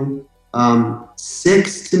 2.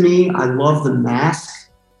 6 to me, I love The Mask.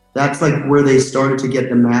 That's like where they started to get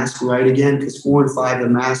The Mask right again, because 4 and 5, The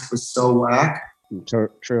Mask was so whack. True.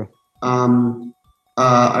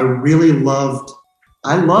 I really loved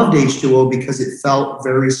H2O because it felt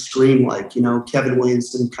very Scream-like. Kevin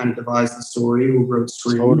Williamson kind of devised the story, who wrote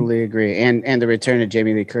Scream. Totally agree. And the return of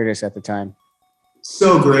Jamie Lee Curtis at the time.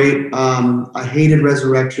 So great. I hated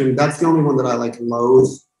Resurrection. That's the only one that I loathe.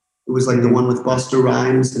 It was like the one with Busta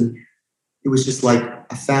Rhymes, and it was just like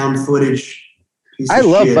a found footage piece I of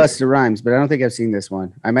love shit. Busta Rhymes, but I don't think I've seen this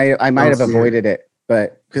one. I might have avoided it,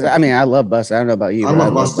 but because I love Busta. I don't know about you. I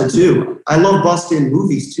love Busta too. I love Busta in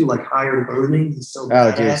movies too, like Higher Learning. He's so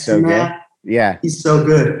so good. Yeah, he's so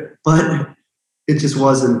good, but it just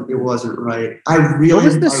wasn't. It wasn't right. What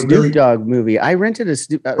was the Snoop Dogg movie? I rented a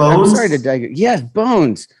Snoop. I'm sorry to digress. Yes,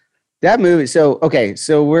 Bones. That movie. So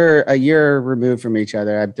we're a year removed from each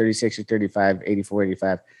other. I'm 36 or 35, 84,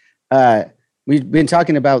 85. We've been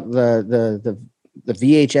talking about the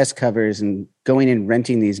VHS covers and going and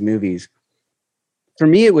renting these movies. For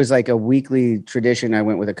me, it was like a weekly tradition. I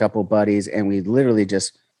went with a couple buddies, and we literally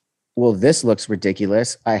just, this looks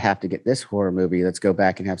ridiculous. I have to get this horror movie. Let's go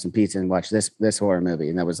back and have some pizza and watch this horror movie.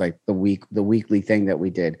 And that was like the weekly thing that we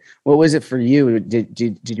did. What was it for you? Did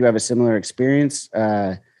you have a similar experience?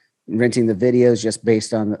 Renting the videos just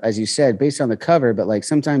based on, as you said, based on the cover, but like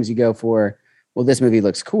sometimes you go for, this movie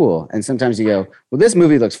looks cool, and sometimes you go, this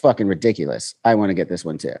movie looks fucking ridiculous. I want to get this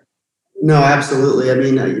one too. No, absolutely. I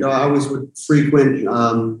mean, I always would frequent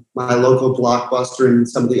my local Blockbuster and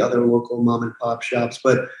some of the other local mom and pop shops.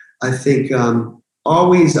 But I think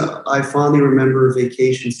always I fondly remember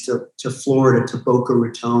vacations to Florida, to Boca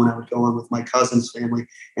Raton. I would go on with my cousin's family.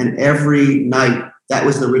 And every night, that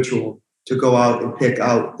was the ritual, to go out and pick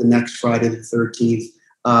out the next Friday the 13th.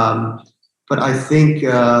 But I think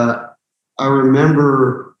I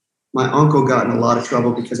remember my uncle got in a lot of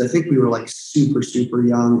trouble because I think we were like super, super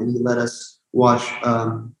young, and he let us watch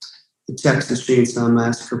the Texas Chainsaw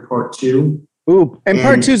Massacre Part 2. Ooh, and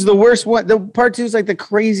Part 2 is the worst one. The Part 2 is like the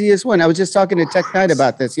craziest one. I was just talking to Tech Knight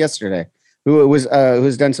about this yesterday,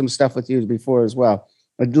 who's done some stuff with you before as well.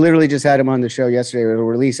 I literally just had him on the show yesterday. It'll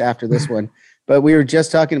release after this one. But we were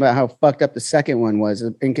just talking about how fucked up the second one was,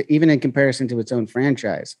 even in comparison to its own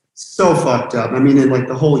franchise. So fucked up. I mean, and like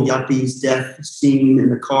the whole yuppies death scene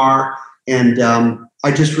in the car. And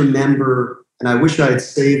I just remember, and I wish I had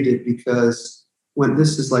saved it, because when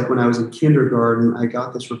I was in kindergarten, I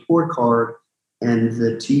got this report card, and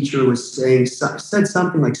the teacher was said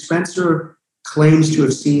something like, Spencer claims to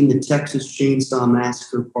have seen the Texas Chainsaw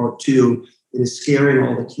Massacre Part 2 and is scaring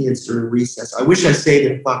all the kids during recess. I wish I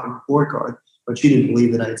saved a fucking report card, but she didn't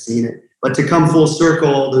believe that I had seen it. But to come full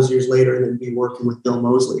circle all those years later and then be working with Bill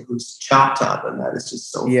Moseley, who's Chop Top, and that is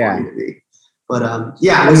just so funny to me. But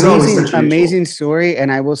it was always such amazing story.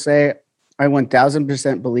 And I will say, I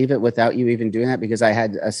 1000% believe it without you even doing that, because I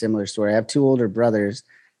had a similar story. I have two older brothers,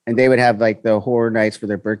 and they would have like the horror nights for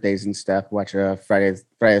their birthdays and stuff. Watch Friday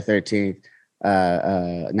the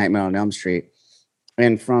 13th, Nightmare on Elm Street.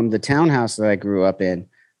 And from the townhouse that I grew up in,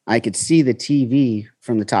 I could see the TV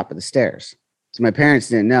from the top of the stairs. So my parents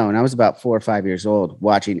didn't know. And I was about 4 or 5 years old,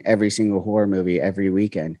 watching every single horror movie every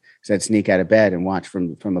weekend. So I'd sneak out of bed and watch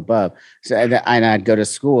from above. So and I'd go to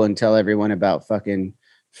school and tell everyone about fucking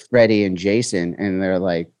Freddy and Jason. And they're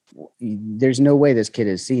like, there's no way this kid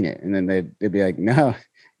has seen it. And then they'd be like, no.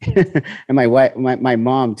 And my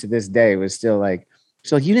mom to this day was still like,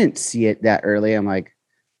 so you didn't see it that early? I'm like,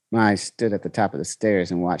 I stood at the top of the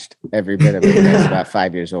stairs and watched every bit of it when I was about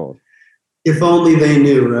 5 years old. If only they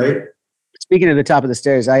knew, right? Speaking of the top of the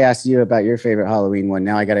stairs, I asked you about your favorite Halloween one.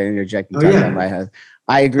 Now I got to interject and talk about my head.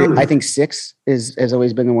 I agree. I think 6 has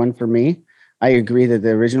always been the one for me. I agree that the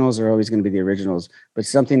originals are always going to be the originals, but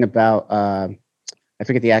something about I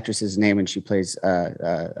forget the actress's name when she plays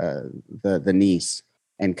the niece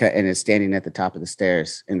and is standing at the top of the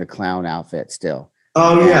stairs in the clown outfit still.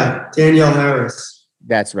 Oh yeah, Danielle Harris.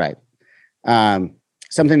 That's right.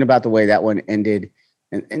 Something about the way that one ended.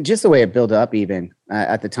 And just the way it built up, even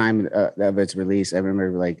at the time of its release, I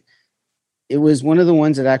remember like it was one of the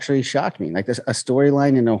ones that actually shocked me. Like a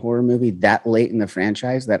storyline in a horror movie that late in the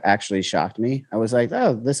franchise that actually shocked me. I was like,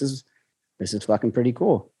 oh, this is fucking pretty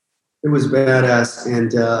cool. It was badass,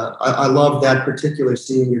 and I love that particular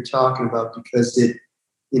scene you're talking about because it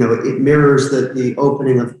mirrors the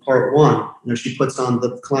opening of Part 1. She puts on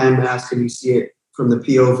the clown mask, and you see it from the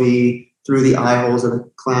POV through the eye holes of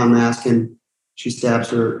the clown mask, and she stabs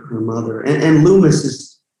her mother. And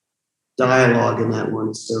Loomis's dialogue in that one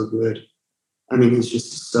is so good. I mean, he's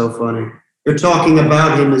just so funny. You're talking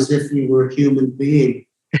about him as if he were a human being.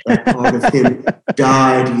 That part of him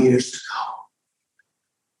died years ago.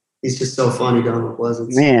 He's just so funny, Donald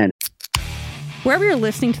Pleasance. Man. Wherever you're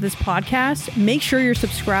listening to this podcast, make sure you're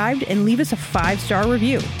subscribed and leave us a 5-star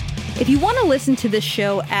review. If you want to listen to this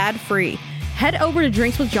show ad-free, head over to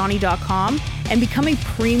drinkswithjohnny.com and become a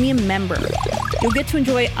premium member. You'll get to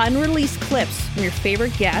enjoy unreleased clips from your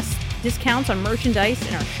favorite guests, discounts on merchandise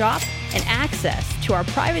in our shop, and access to our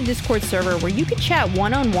private Discord server where you can chat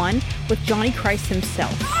one-on-one with Johnny Christ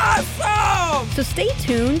himself. Awesome! So stay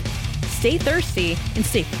tuned, stay thirsty, and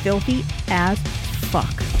stay filthy as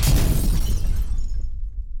fuck.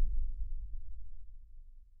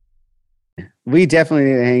 We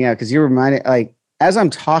definitely need to hang out because you're reminded, like, as I'm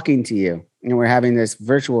talking to you, and we're having this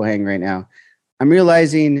virtual hang right now, I'm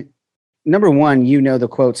realizing, number one, you know the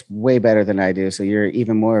quotes way better than I do, so you're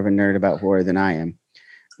even more of a nerd about horror than I am.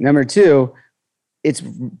 Number two, it's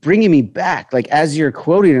bringing me back. Like, as you're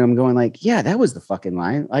quoting it, I'm going like, yeah, that was the fucking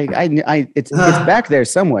line. Like, it's back there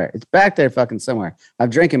somewhere. It's back there fucking somewhere. I've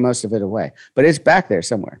drinking most of it away, but it's back there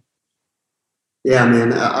somewhere. Yeah,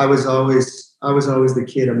 man. I was always the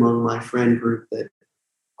kid among my friend group that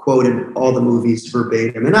quoted all the movies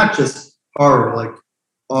verbatim, and not just horror, like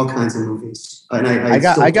all kinds of movies. And I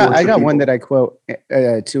got one that I quote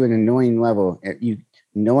to an annoying level.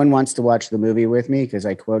 No one wants to watch the movie with me because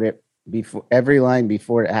I quote it before every line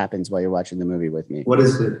before it happens while you're watching the movie with me. What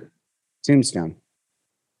is it? Tombstone.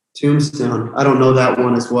 I don't know that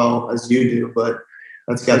one as well as you do, but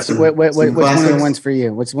that's got some. What's one of the ones for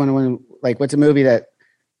you? What's one like, what's a movie that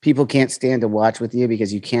people can't stand to watch with you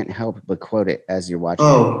because you can't help but quote it as you're watching?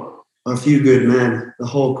 Oh, A Few Good Men, the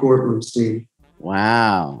whole courtroom scene.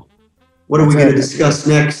 Wow. What are we going to discuss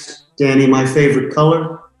next, Danny? My favorite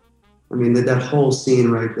color? I mean, that whole scene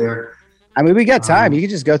right there. I mean, we got time. You can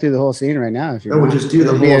just go through the whole scene right now if you want. We'll just do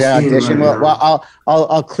the whole scene audition. right now. Well,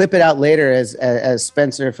 I'll clip it out later as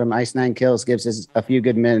Spencer from Ice Nine Kills gives us A Few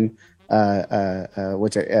Good Men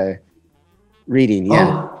reading.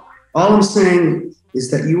 Yeah. All I'm saying is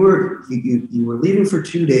that you were leaving for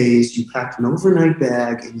 2 days. You packed an overnight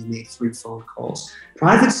bag and you made 3 phone calls.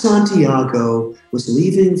 Private Santiago was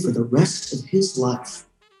leaving for the rest of his life,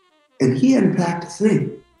 and he hadn't packed a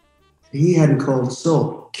thing. He hadn't called a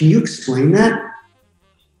soul. Can you explain that?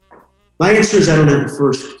 My answer is I don't have the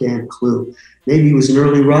first damn clue. Maybe he was an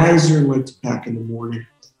early riser and liked to pack in the morning.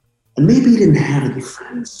 And maybe he didn't have any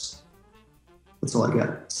friends. That's all I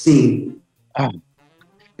got. Scene. Oh,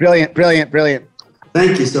 brilliant.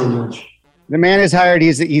 Thank you so much. The man is hired.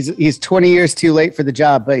 He's 20 years too late for the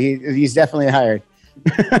job, but he's definitely hired.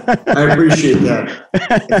 I appreciate that.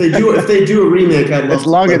 If they do a remake, I'd love it's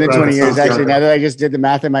longer than 20 years, actually. Now that I just did the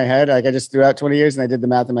math in my head, like I just threw out 20 years and I did the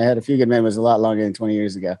math in my head. A Few Good Men was a lot longer than 20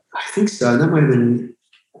 years ago. I think so. That might have been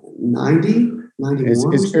 90,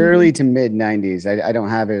 91. It's early to mid 90s. I don't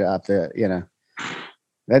have it up to,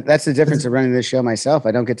 that's the difference of running this show myself.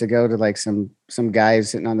 I don't get to go to like some guys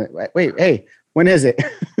sitting on the, wait, hey, when is it?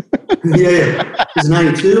 Yeah. It's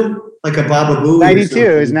 92. Like a Baba Booey. 92.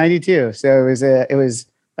 It was 92. So it was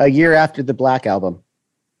a year after the Black album.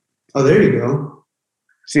 Oh, there you go.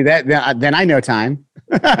 See that? Then I know time.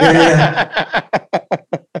 Yeah.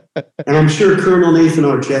 And I'm sure Colonel Nathan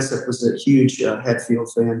R. Jessup was a huge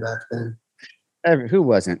Hetfield fan back then. Who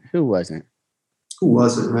wasn't? Who wasn't,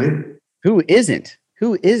 right? Who isn't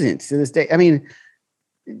to this day? I mean,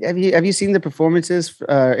 have you seen the performances?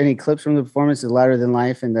 Any clips from the performances of Louder Than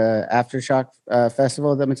Life and the Aftershock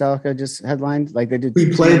festival that Metallica just headlined? Like they did.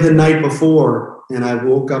 We played the night before, and I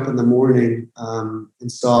woke up in the morning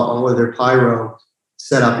and saw all of their pyro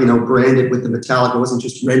set up, branded with the Metallica. It wasn't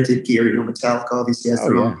just rented gear. Metallica obviously has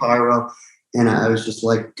their own pyro, and I was just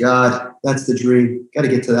like, God, that's the dream. Got to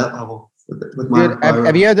get to that level with my pyro.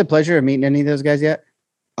 Have you had the pleasure of meeting any of those guys yet?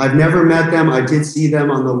 I've never met them. I did see them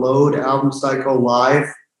on the Load album cycle live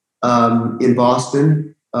in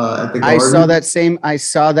Boston at the Garden. I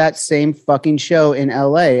saw that same fucking show in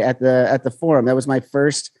LA at the Forum. That was my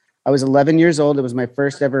first. I was 11 years old. It was my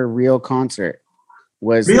first ever real concert.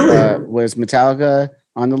 Was Metallica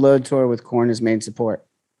on the Load tour with Korn as main support.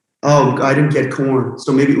 Oh, I didn't get Korn.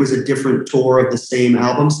 So maybe it was a different tour of the same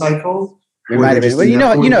album cycle. It might have been.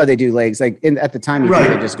 Well, they do legs like at the time.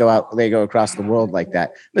 They just go out. They go across the world like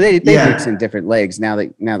that. But they mix in different legs. Now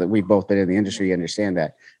that we've both been in the industry, you understand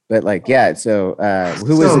that. But So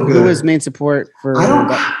who was main support for?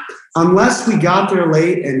 Unless we got there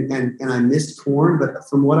late and I missed Korn. But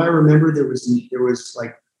from what I remember, there was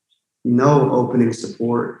like no opening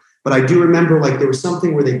support. But I do remember like there was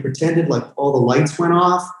something where they pretended like all the lights went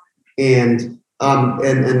off and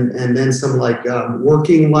then some like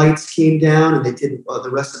working lights came down and they did the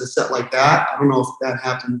rest of the set like that. I don't know if that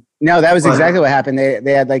happened. No, that was exactly what happened.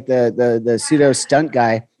 They had like the pseudo stunt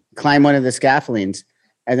guy climb one of the scaffoldings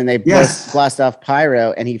and then they blast off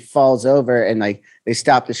pyro and he falls over and like they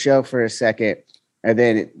stop the show for a second and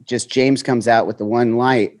then James comes out with the one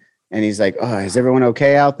light and he's like, oh, is everyone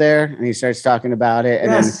okay out there? And he starts talking about it. And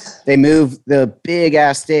then they move the big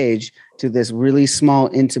ass stage to this really small,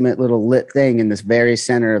 intimate little lit thing in this very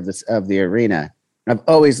center of the arena. And I've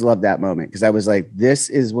always loved that moment because I was like, this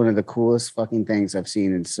is one of the coolest fucking things I've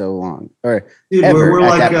seen in so long. Or ever.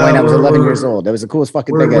 At that point, I was 11 years old. That was the coolest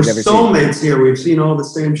fucking thing I've ever seen. We're soulmates here. We've seen all the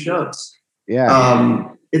same shows. Yeah.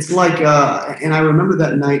 It's like, and I remember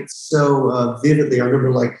that night so vividly. I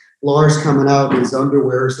remember like Lars coming out in his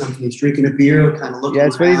underwear or something. He's drinking a beer, kind of looking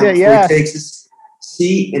around. That's what he did, he takes his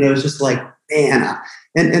seat, and it was just like, man.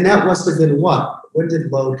 And that must have been what? When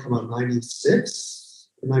did Load come out? 96?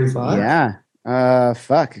 95? Yeah.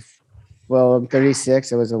 Fuck. Well, I'm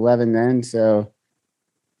 36. I was 11 then, so.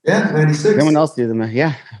 Yeah, 96. Someone else do them.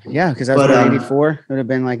 Yeah, because I was born 84. It would have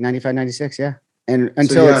been like 95, 96, yeah. And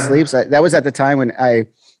Until It Sleeps, that was at the time when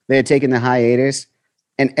they had taken the hiatus,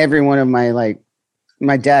 and every one of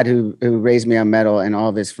my dad who raised me on metal and all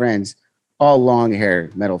of his friends, all long hair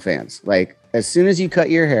metal fans. Like as soon as you cut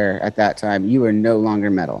your hair at that time, you were no longer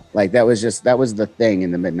metal. Like that was the thing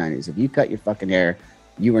in the mid 90s. If you cut your fucking hair,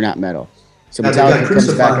 you were not metal. So Metallica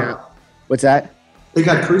comes back out. What's that? They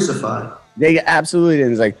got crucified. They absolutely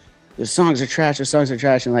did. It's like the songs are trash.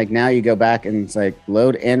 And like now you go back and it's like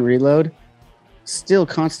Load and Reload. still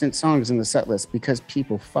constant songs in the set list because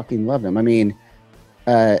people fucking love them. I mean,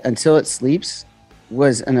 Until It Sleeps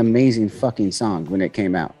was an amazing fucking song when it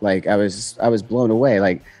came out. Like I was blown away.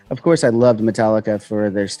 Like, of course I loved Metallica for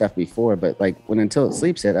their stuff before, but like when Until It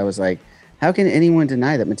Sleeps hit, I was like, how can anyone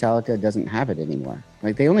deny that Metallica doesn't have it anymore?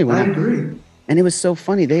 Like they only went I agree. And it was so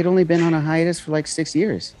funny. They'd only been on a hiatus for like 6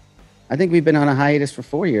 years. I think we've been on a hiatus for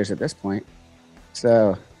 4 years at this point.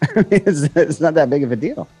 So it's not that big of a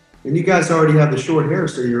deal. And you guys already have the short hair,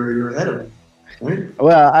 so you're ahead of me, right?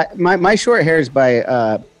 Well, my short hair is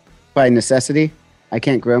by necessity. I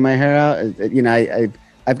can't grow my hair out. You know,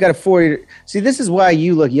 I've got a 4-year. See, this is why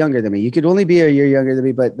you look younger than me. You could only be a year younger than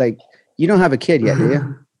me, but like you don't have a kid yet, do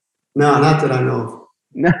you? No, not that I know of.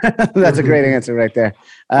 No, that's a great answer right there.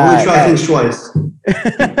 Only try things twice.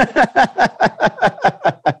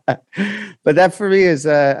 But that for me is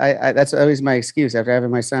that's always my excuse. After having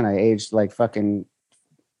my son, I aged like fucking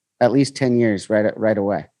at least 10 years right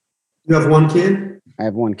away. You have one kid? I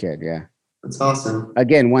have one kid, yeah. That's awesome.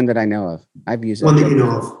 Again, one that I know of. I've used one that you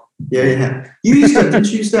know of. Yeah. Didn't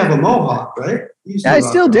you used to have a mohawk, right? Yeah, I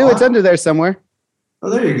still do. It's under there somewhere. Oh,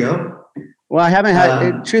 there you go. Well, I haven't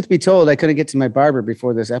had. Truth be told, I couldn't get to my barber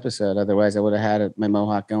before this episode. Otherwise, I would have had my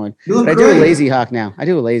mohawk going. But I do a lazy hawk now.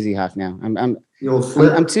 I'm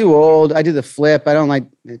too old. I do the flip. I don't like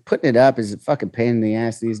putting it up. Is a fucking pain in the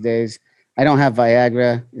ass these days. I don't have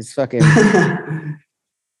Viagra. It's fucking.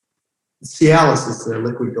 Cialis is the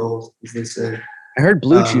liquid gold, as they say. I heard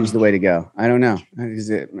Blue Chew's the way to go. I don't know. Is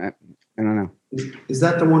it? I don't know. Is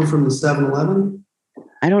that the one from the 7-Eleven?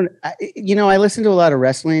 I listen to a lot of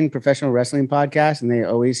professional wrestling podcasts, and they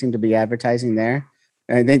always seem to be advertising there.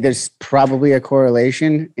 I think there's probably a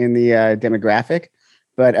correlation in the demographic,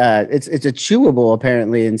 but it's a chewable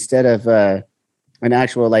apparently instead of an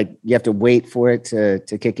actual, like you have to wait for it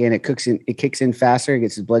to kick in. It kicks in faster. It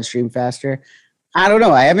gets the bloodstream faster. I don't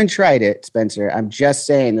know. I haven't tried it, Spencer. I'm just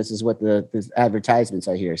saying this is what the advertisements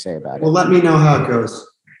I hear say about it. Well, let me know how it goes.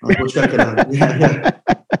 We'll check it out. Yeah.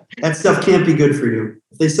 That stuff can't be good for you.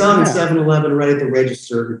 If they sell it in 7-Eleven right at the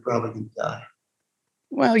register, you're probably going to die.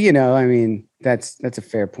 Well, I mean, that's a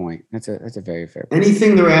fair point. That's a very fair point.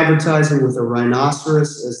 Anything they're advertising with a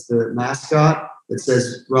rhinoceros as the mascot that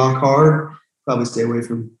says rock hard, probably stay away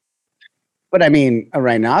from. But I mean, a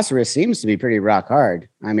rhinoceros seems to be pretty rock hard.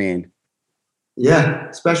 I mean. Yeah,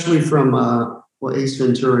 especially from Ace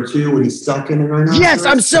Ventura 2 when he's stuck in the rhinoceros. Yes,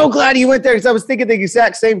 I'm so glad you went there because I was thinking the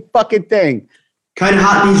exact same fucking thing. Kind of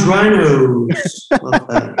hot in these rhinos. Love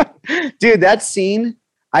that. Dude, that scene,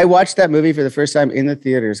 I watched that movie for the first time in the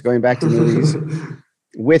theaters, going back to movies,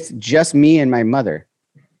 with just me and my mother.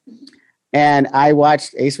 And I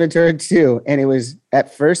watched Ace Ventura 2, and it was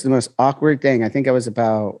at first the most awkward thing. I think I was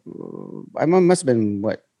I must have been,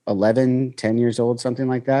 11, 10 years old, something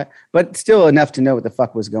like that. But still enough to know what the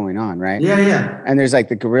fuck was going on, right? Yeah. And there's like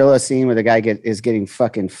the gorilla scene where the guy is getting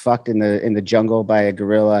fucking fucked in the jungle by a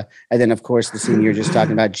gorilla. And then, of course, the scene you're just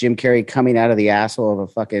talking about, Jim Carrey coming out of the asshole of a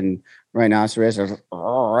fucking rhinoceros.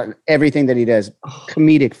 Everything that he does,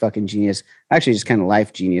 comedic fucking genius. Actually, just kind of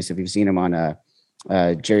life genius if you've seen him on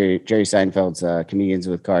Jerry Seinfeld's Comedians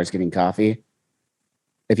with Cars Getting Coffee.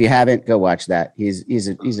 If you haven't, go watch that. He's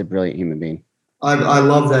a brilliant human being. I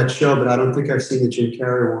love that show, but I don't think I've seen the Jim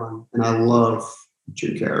Carrey one, and I love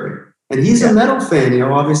Jim Carrey. And he's a metal fan,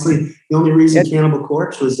 obviously the only reason Cannibal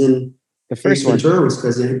Corpse was in the first one was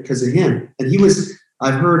because of him. And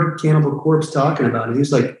I've heard Cannibal Corpse talking about it. He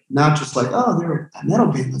was like, not just like, oh, they're a metal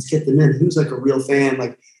band, let's get them in. He was like a real fan,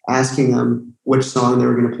 like asking them which song they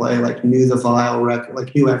were going to play, like knew the Vile record,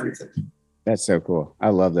 like knew everything. That's so cool. I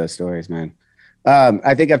love those stories, man.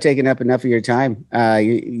 I think I've taken up enough of your time.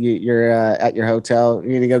 You're at your hotel. You're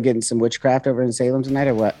going to go get some witchcraft over in Salem tonight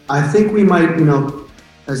or what? I think we might,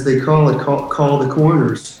 as they call it, call the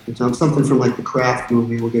corners. It's something from like the Craft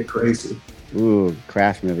movie. We'll get crazy. Ooh,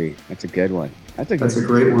 Craft movie. That's a good one. That's a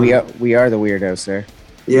great one. We are the weirdos, sir.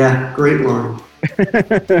 Yeah, great line.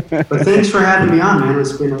 But thanks for having me on, man.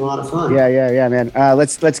 It's been a lot of fun. Yeah, man.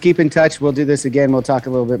 Let's keep in touch. We'll do this again. We'll talk a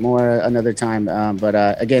little bit more another time. But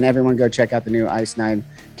again, everyone go check out the new Ice Nine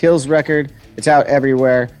Kills record. It's out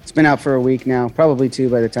everywhere. It's been out for a week now, probably 2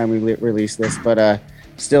 by the time we release this. But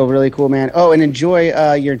still really cool, man. Oh, and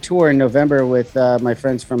enjoy your tour in November with my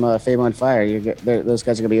friends from Fame on Fire. Those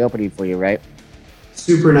guys are gonna be opening for you, right?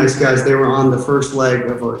 Super nice guys. They were on the first leg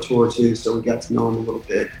of our tour too, so we got to know them a little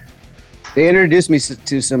bit. They introduced me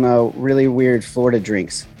to some really weird Florida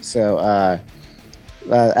drinks. So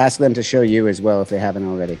ask them to show you as well if they haven't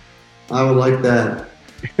already. I would like that.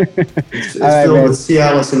 It's filled with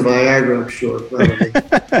Cialis and Viagra, I'm sure. Probably.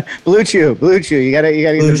 Blue Chew. You gotta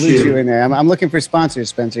get Blue the Blue Chew. Chew in there. I'm looking for sponsors,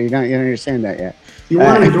 Spencer. You don't understand that yet. If you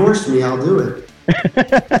want to endorse me, I'll do it.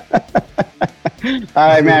 All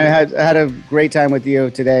right, man. I had a great time with you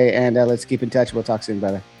today, and let's keep in touch. We'll talk soon,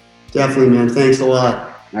 brother. Definitely, man. Thanks a lot.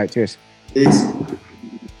 All right, cheers. Peace.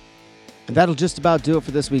 That'll just about do it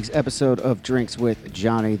for this week's episode of Drinks with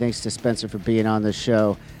Johnny. Thanks to Spencer for being on the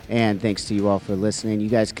show, and thanks to you all for listening. You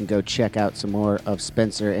guys can go check out some more of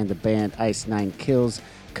Spencer and the band Ice Nine Kills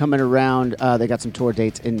coming around. They got some tour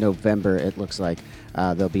dates in November, it looks like.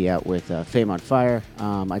 They'll be out with Fame on Fire.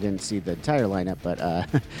 I didn't see the entire lineup, but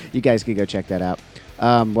you guys can go check that out.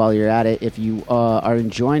 While you're at it, if you are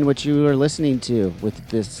enjoying what you are listening to with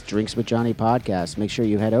this Drinks with Johnny podcast, make sure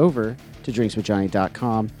you head over to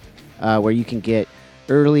drinkswithjohnny.com. Where you can get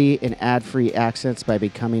early and ad-free access by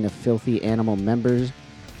becoming a Filthy Animal member.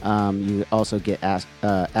 You also get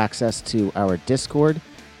access to our Discord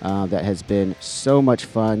that has been so much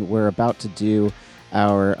fun. We're about to do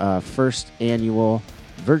our first annual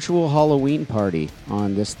virtual Halloween party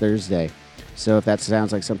on this Thursday. So if that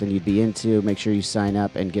sounds like something you'd be into, make sure you sign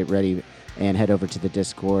up and get ready and head over to the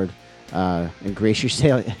Discord.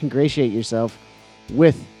 Ingratiate yourself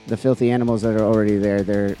with the Filthy Animals that are already there.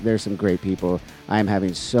 They're some great people. I'm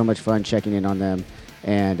having so much fun checking in on them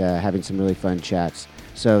and having some really fun chats.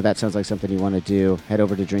 So that sounds like something you want to do. Head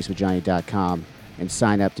over to drinkswithjohnny.com and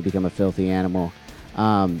sign up to become a Filthy Animal.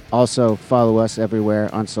 Also, follow us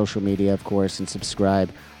everywhere on social media, of course, and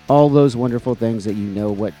subscribe. All those wonderful things that you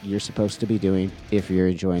know what you're supposed to be doing if you're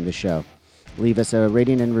enjoying the show. Leave us a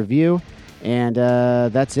rating and review, and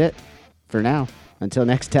that's it for now. Until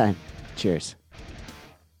next time, cheers.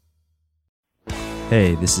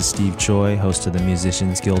 Hey, this is Steve Choi, host of the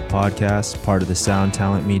Musicians Guild podcast, part of the Sound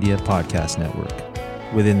Talent Media podcast network.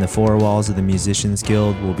 Within the four walls of the Musicians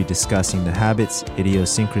Guild, we'll be discussing the habits,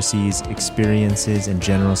 idiosyncrasies, experiences, and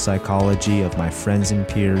general psychology of my friends and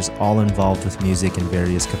peers, all involved with music in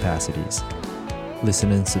various capacities.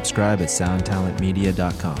 Listen and subscribe at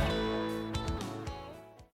soundtalentmedia.com.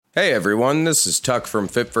 Hey everyone, this is Tuck from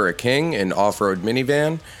Fit for a King, an off-road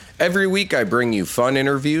minivan. Every week I bring you fun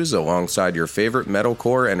interviews alongside your favorite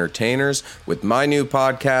metalcore entertainers with my new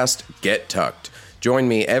podcast, Get Tucked. Join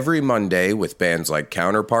me every Monday with bands like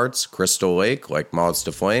Counterparts, Crystal Lake, like Moths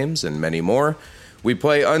to Flames, and many more. We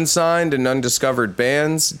play unsigned and undiscovered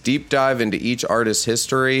bands, deep dive into each artist's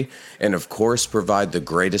history, and of course provide the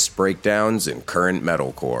greatest breakdowns in current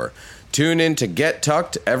metalcore. Tune in to Get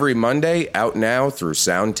Tucked every Monday, out now through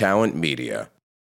Sound Talent Media.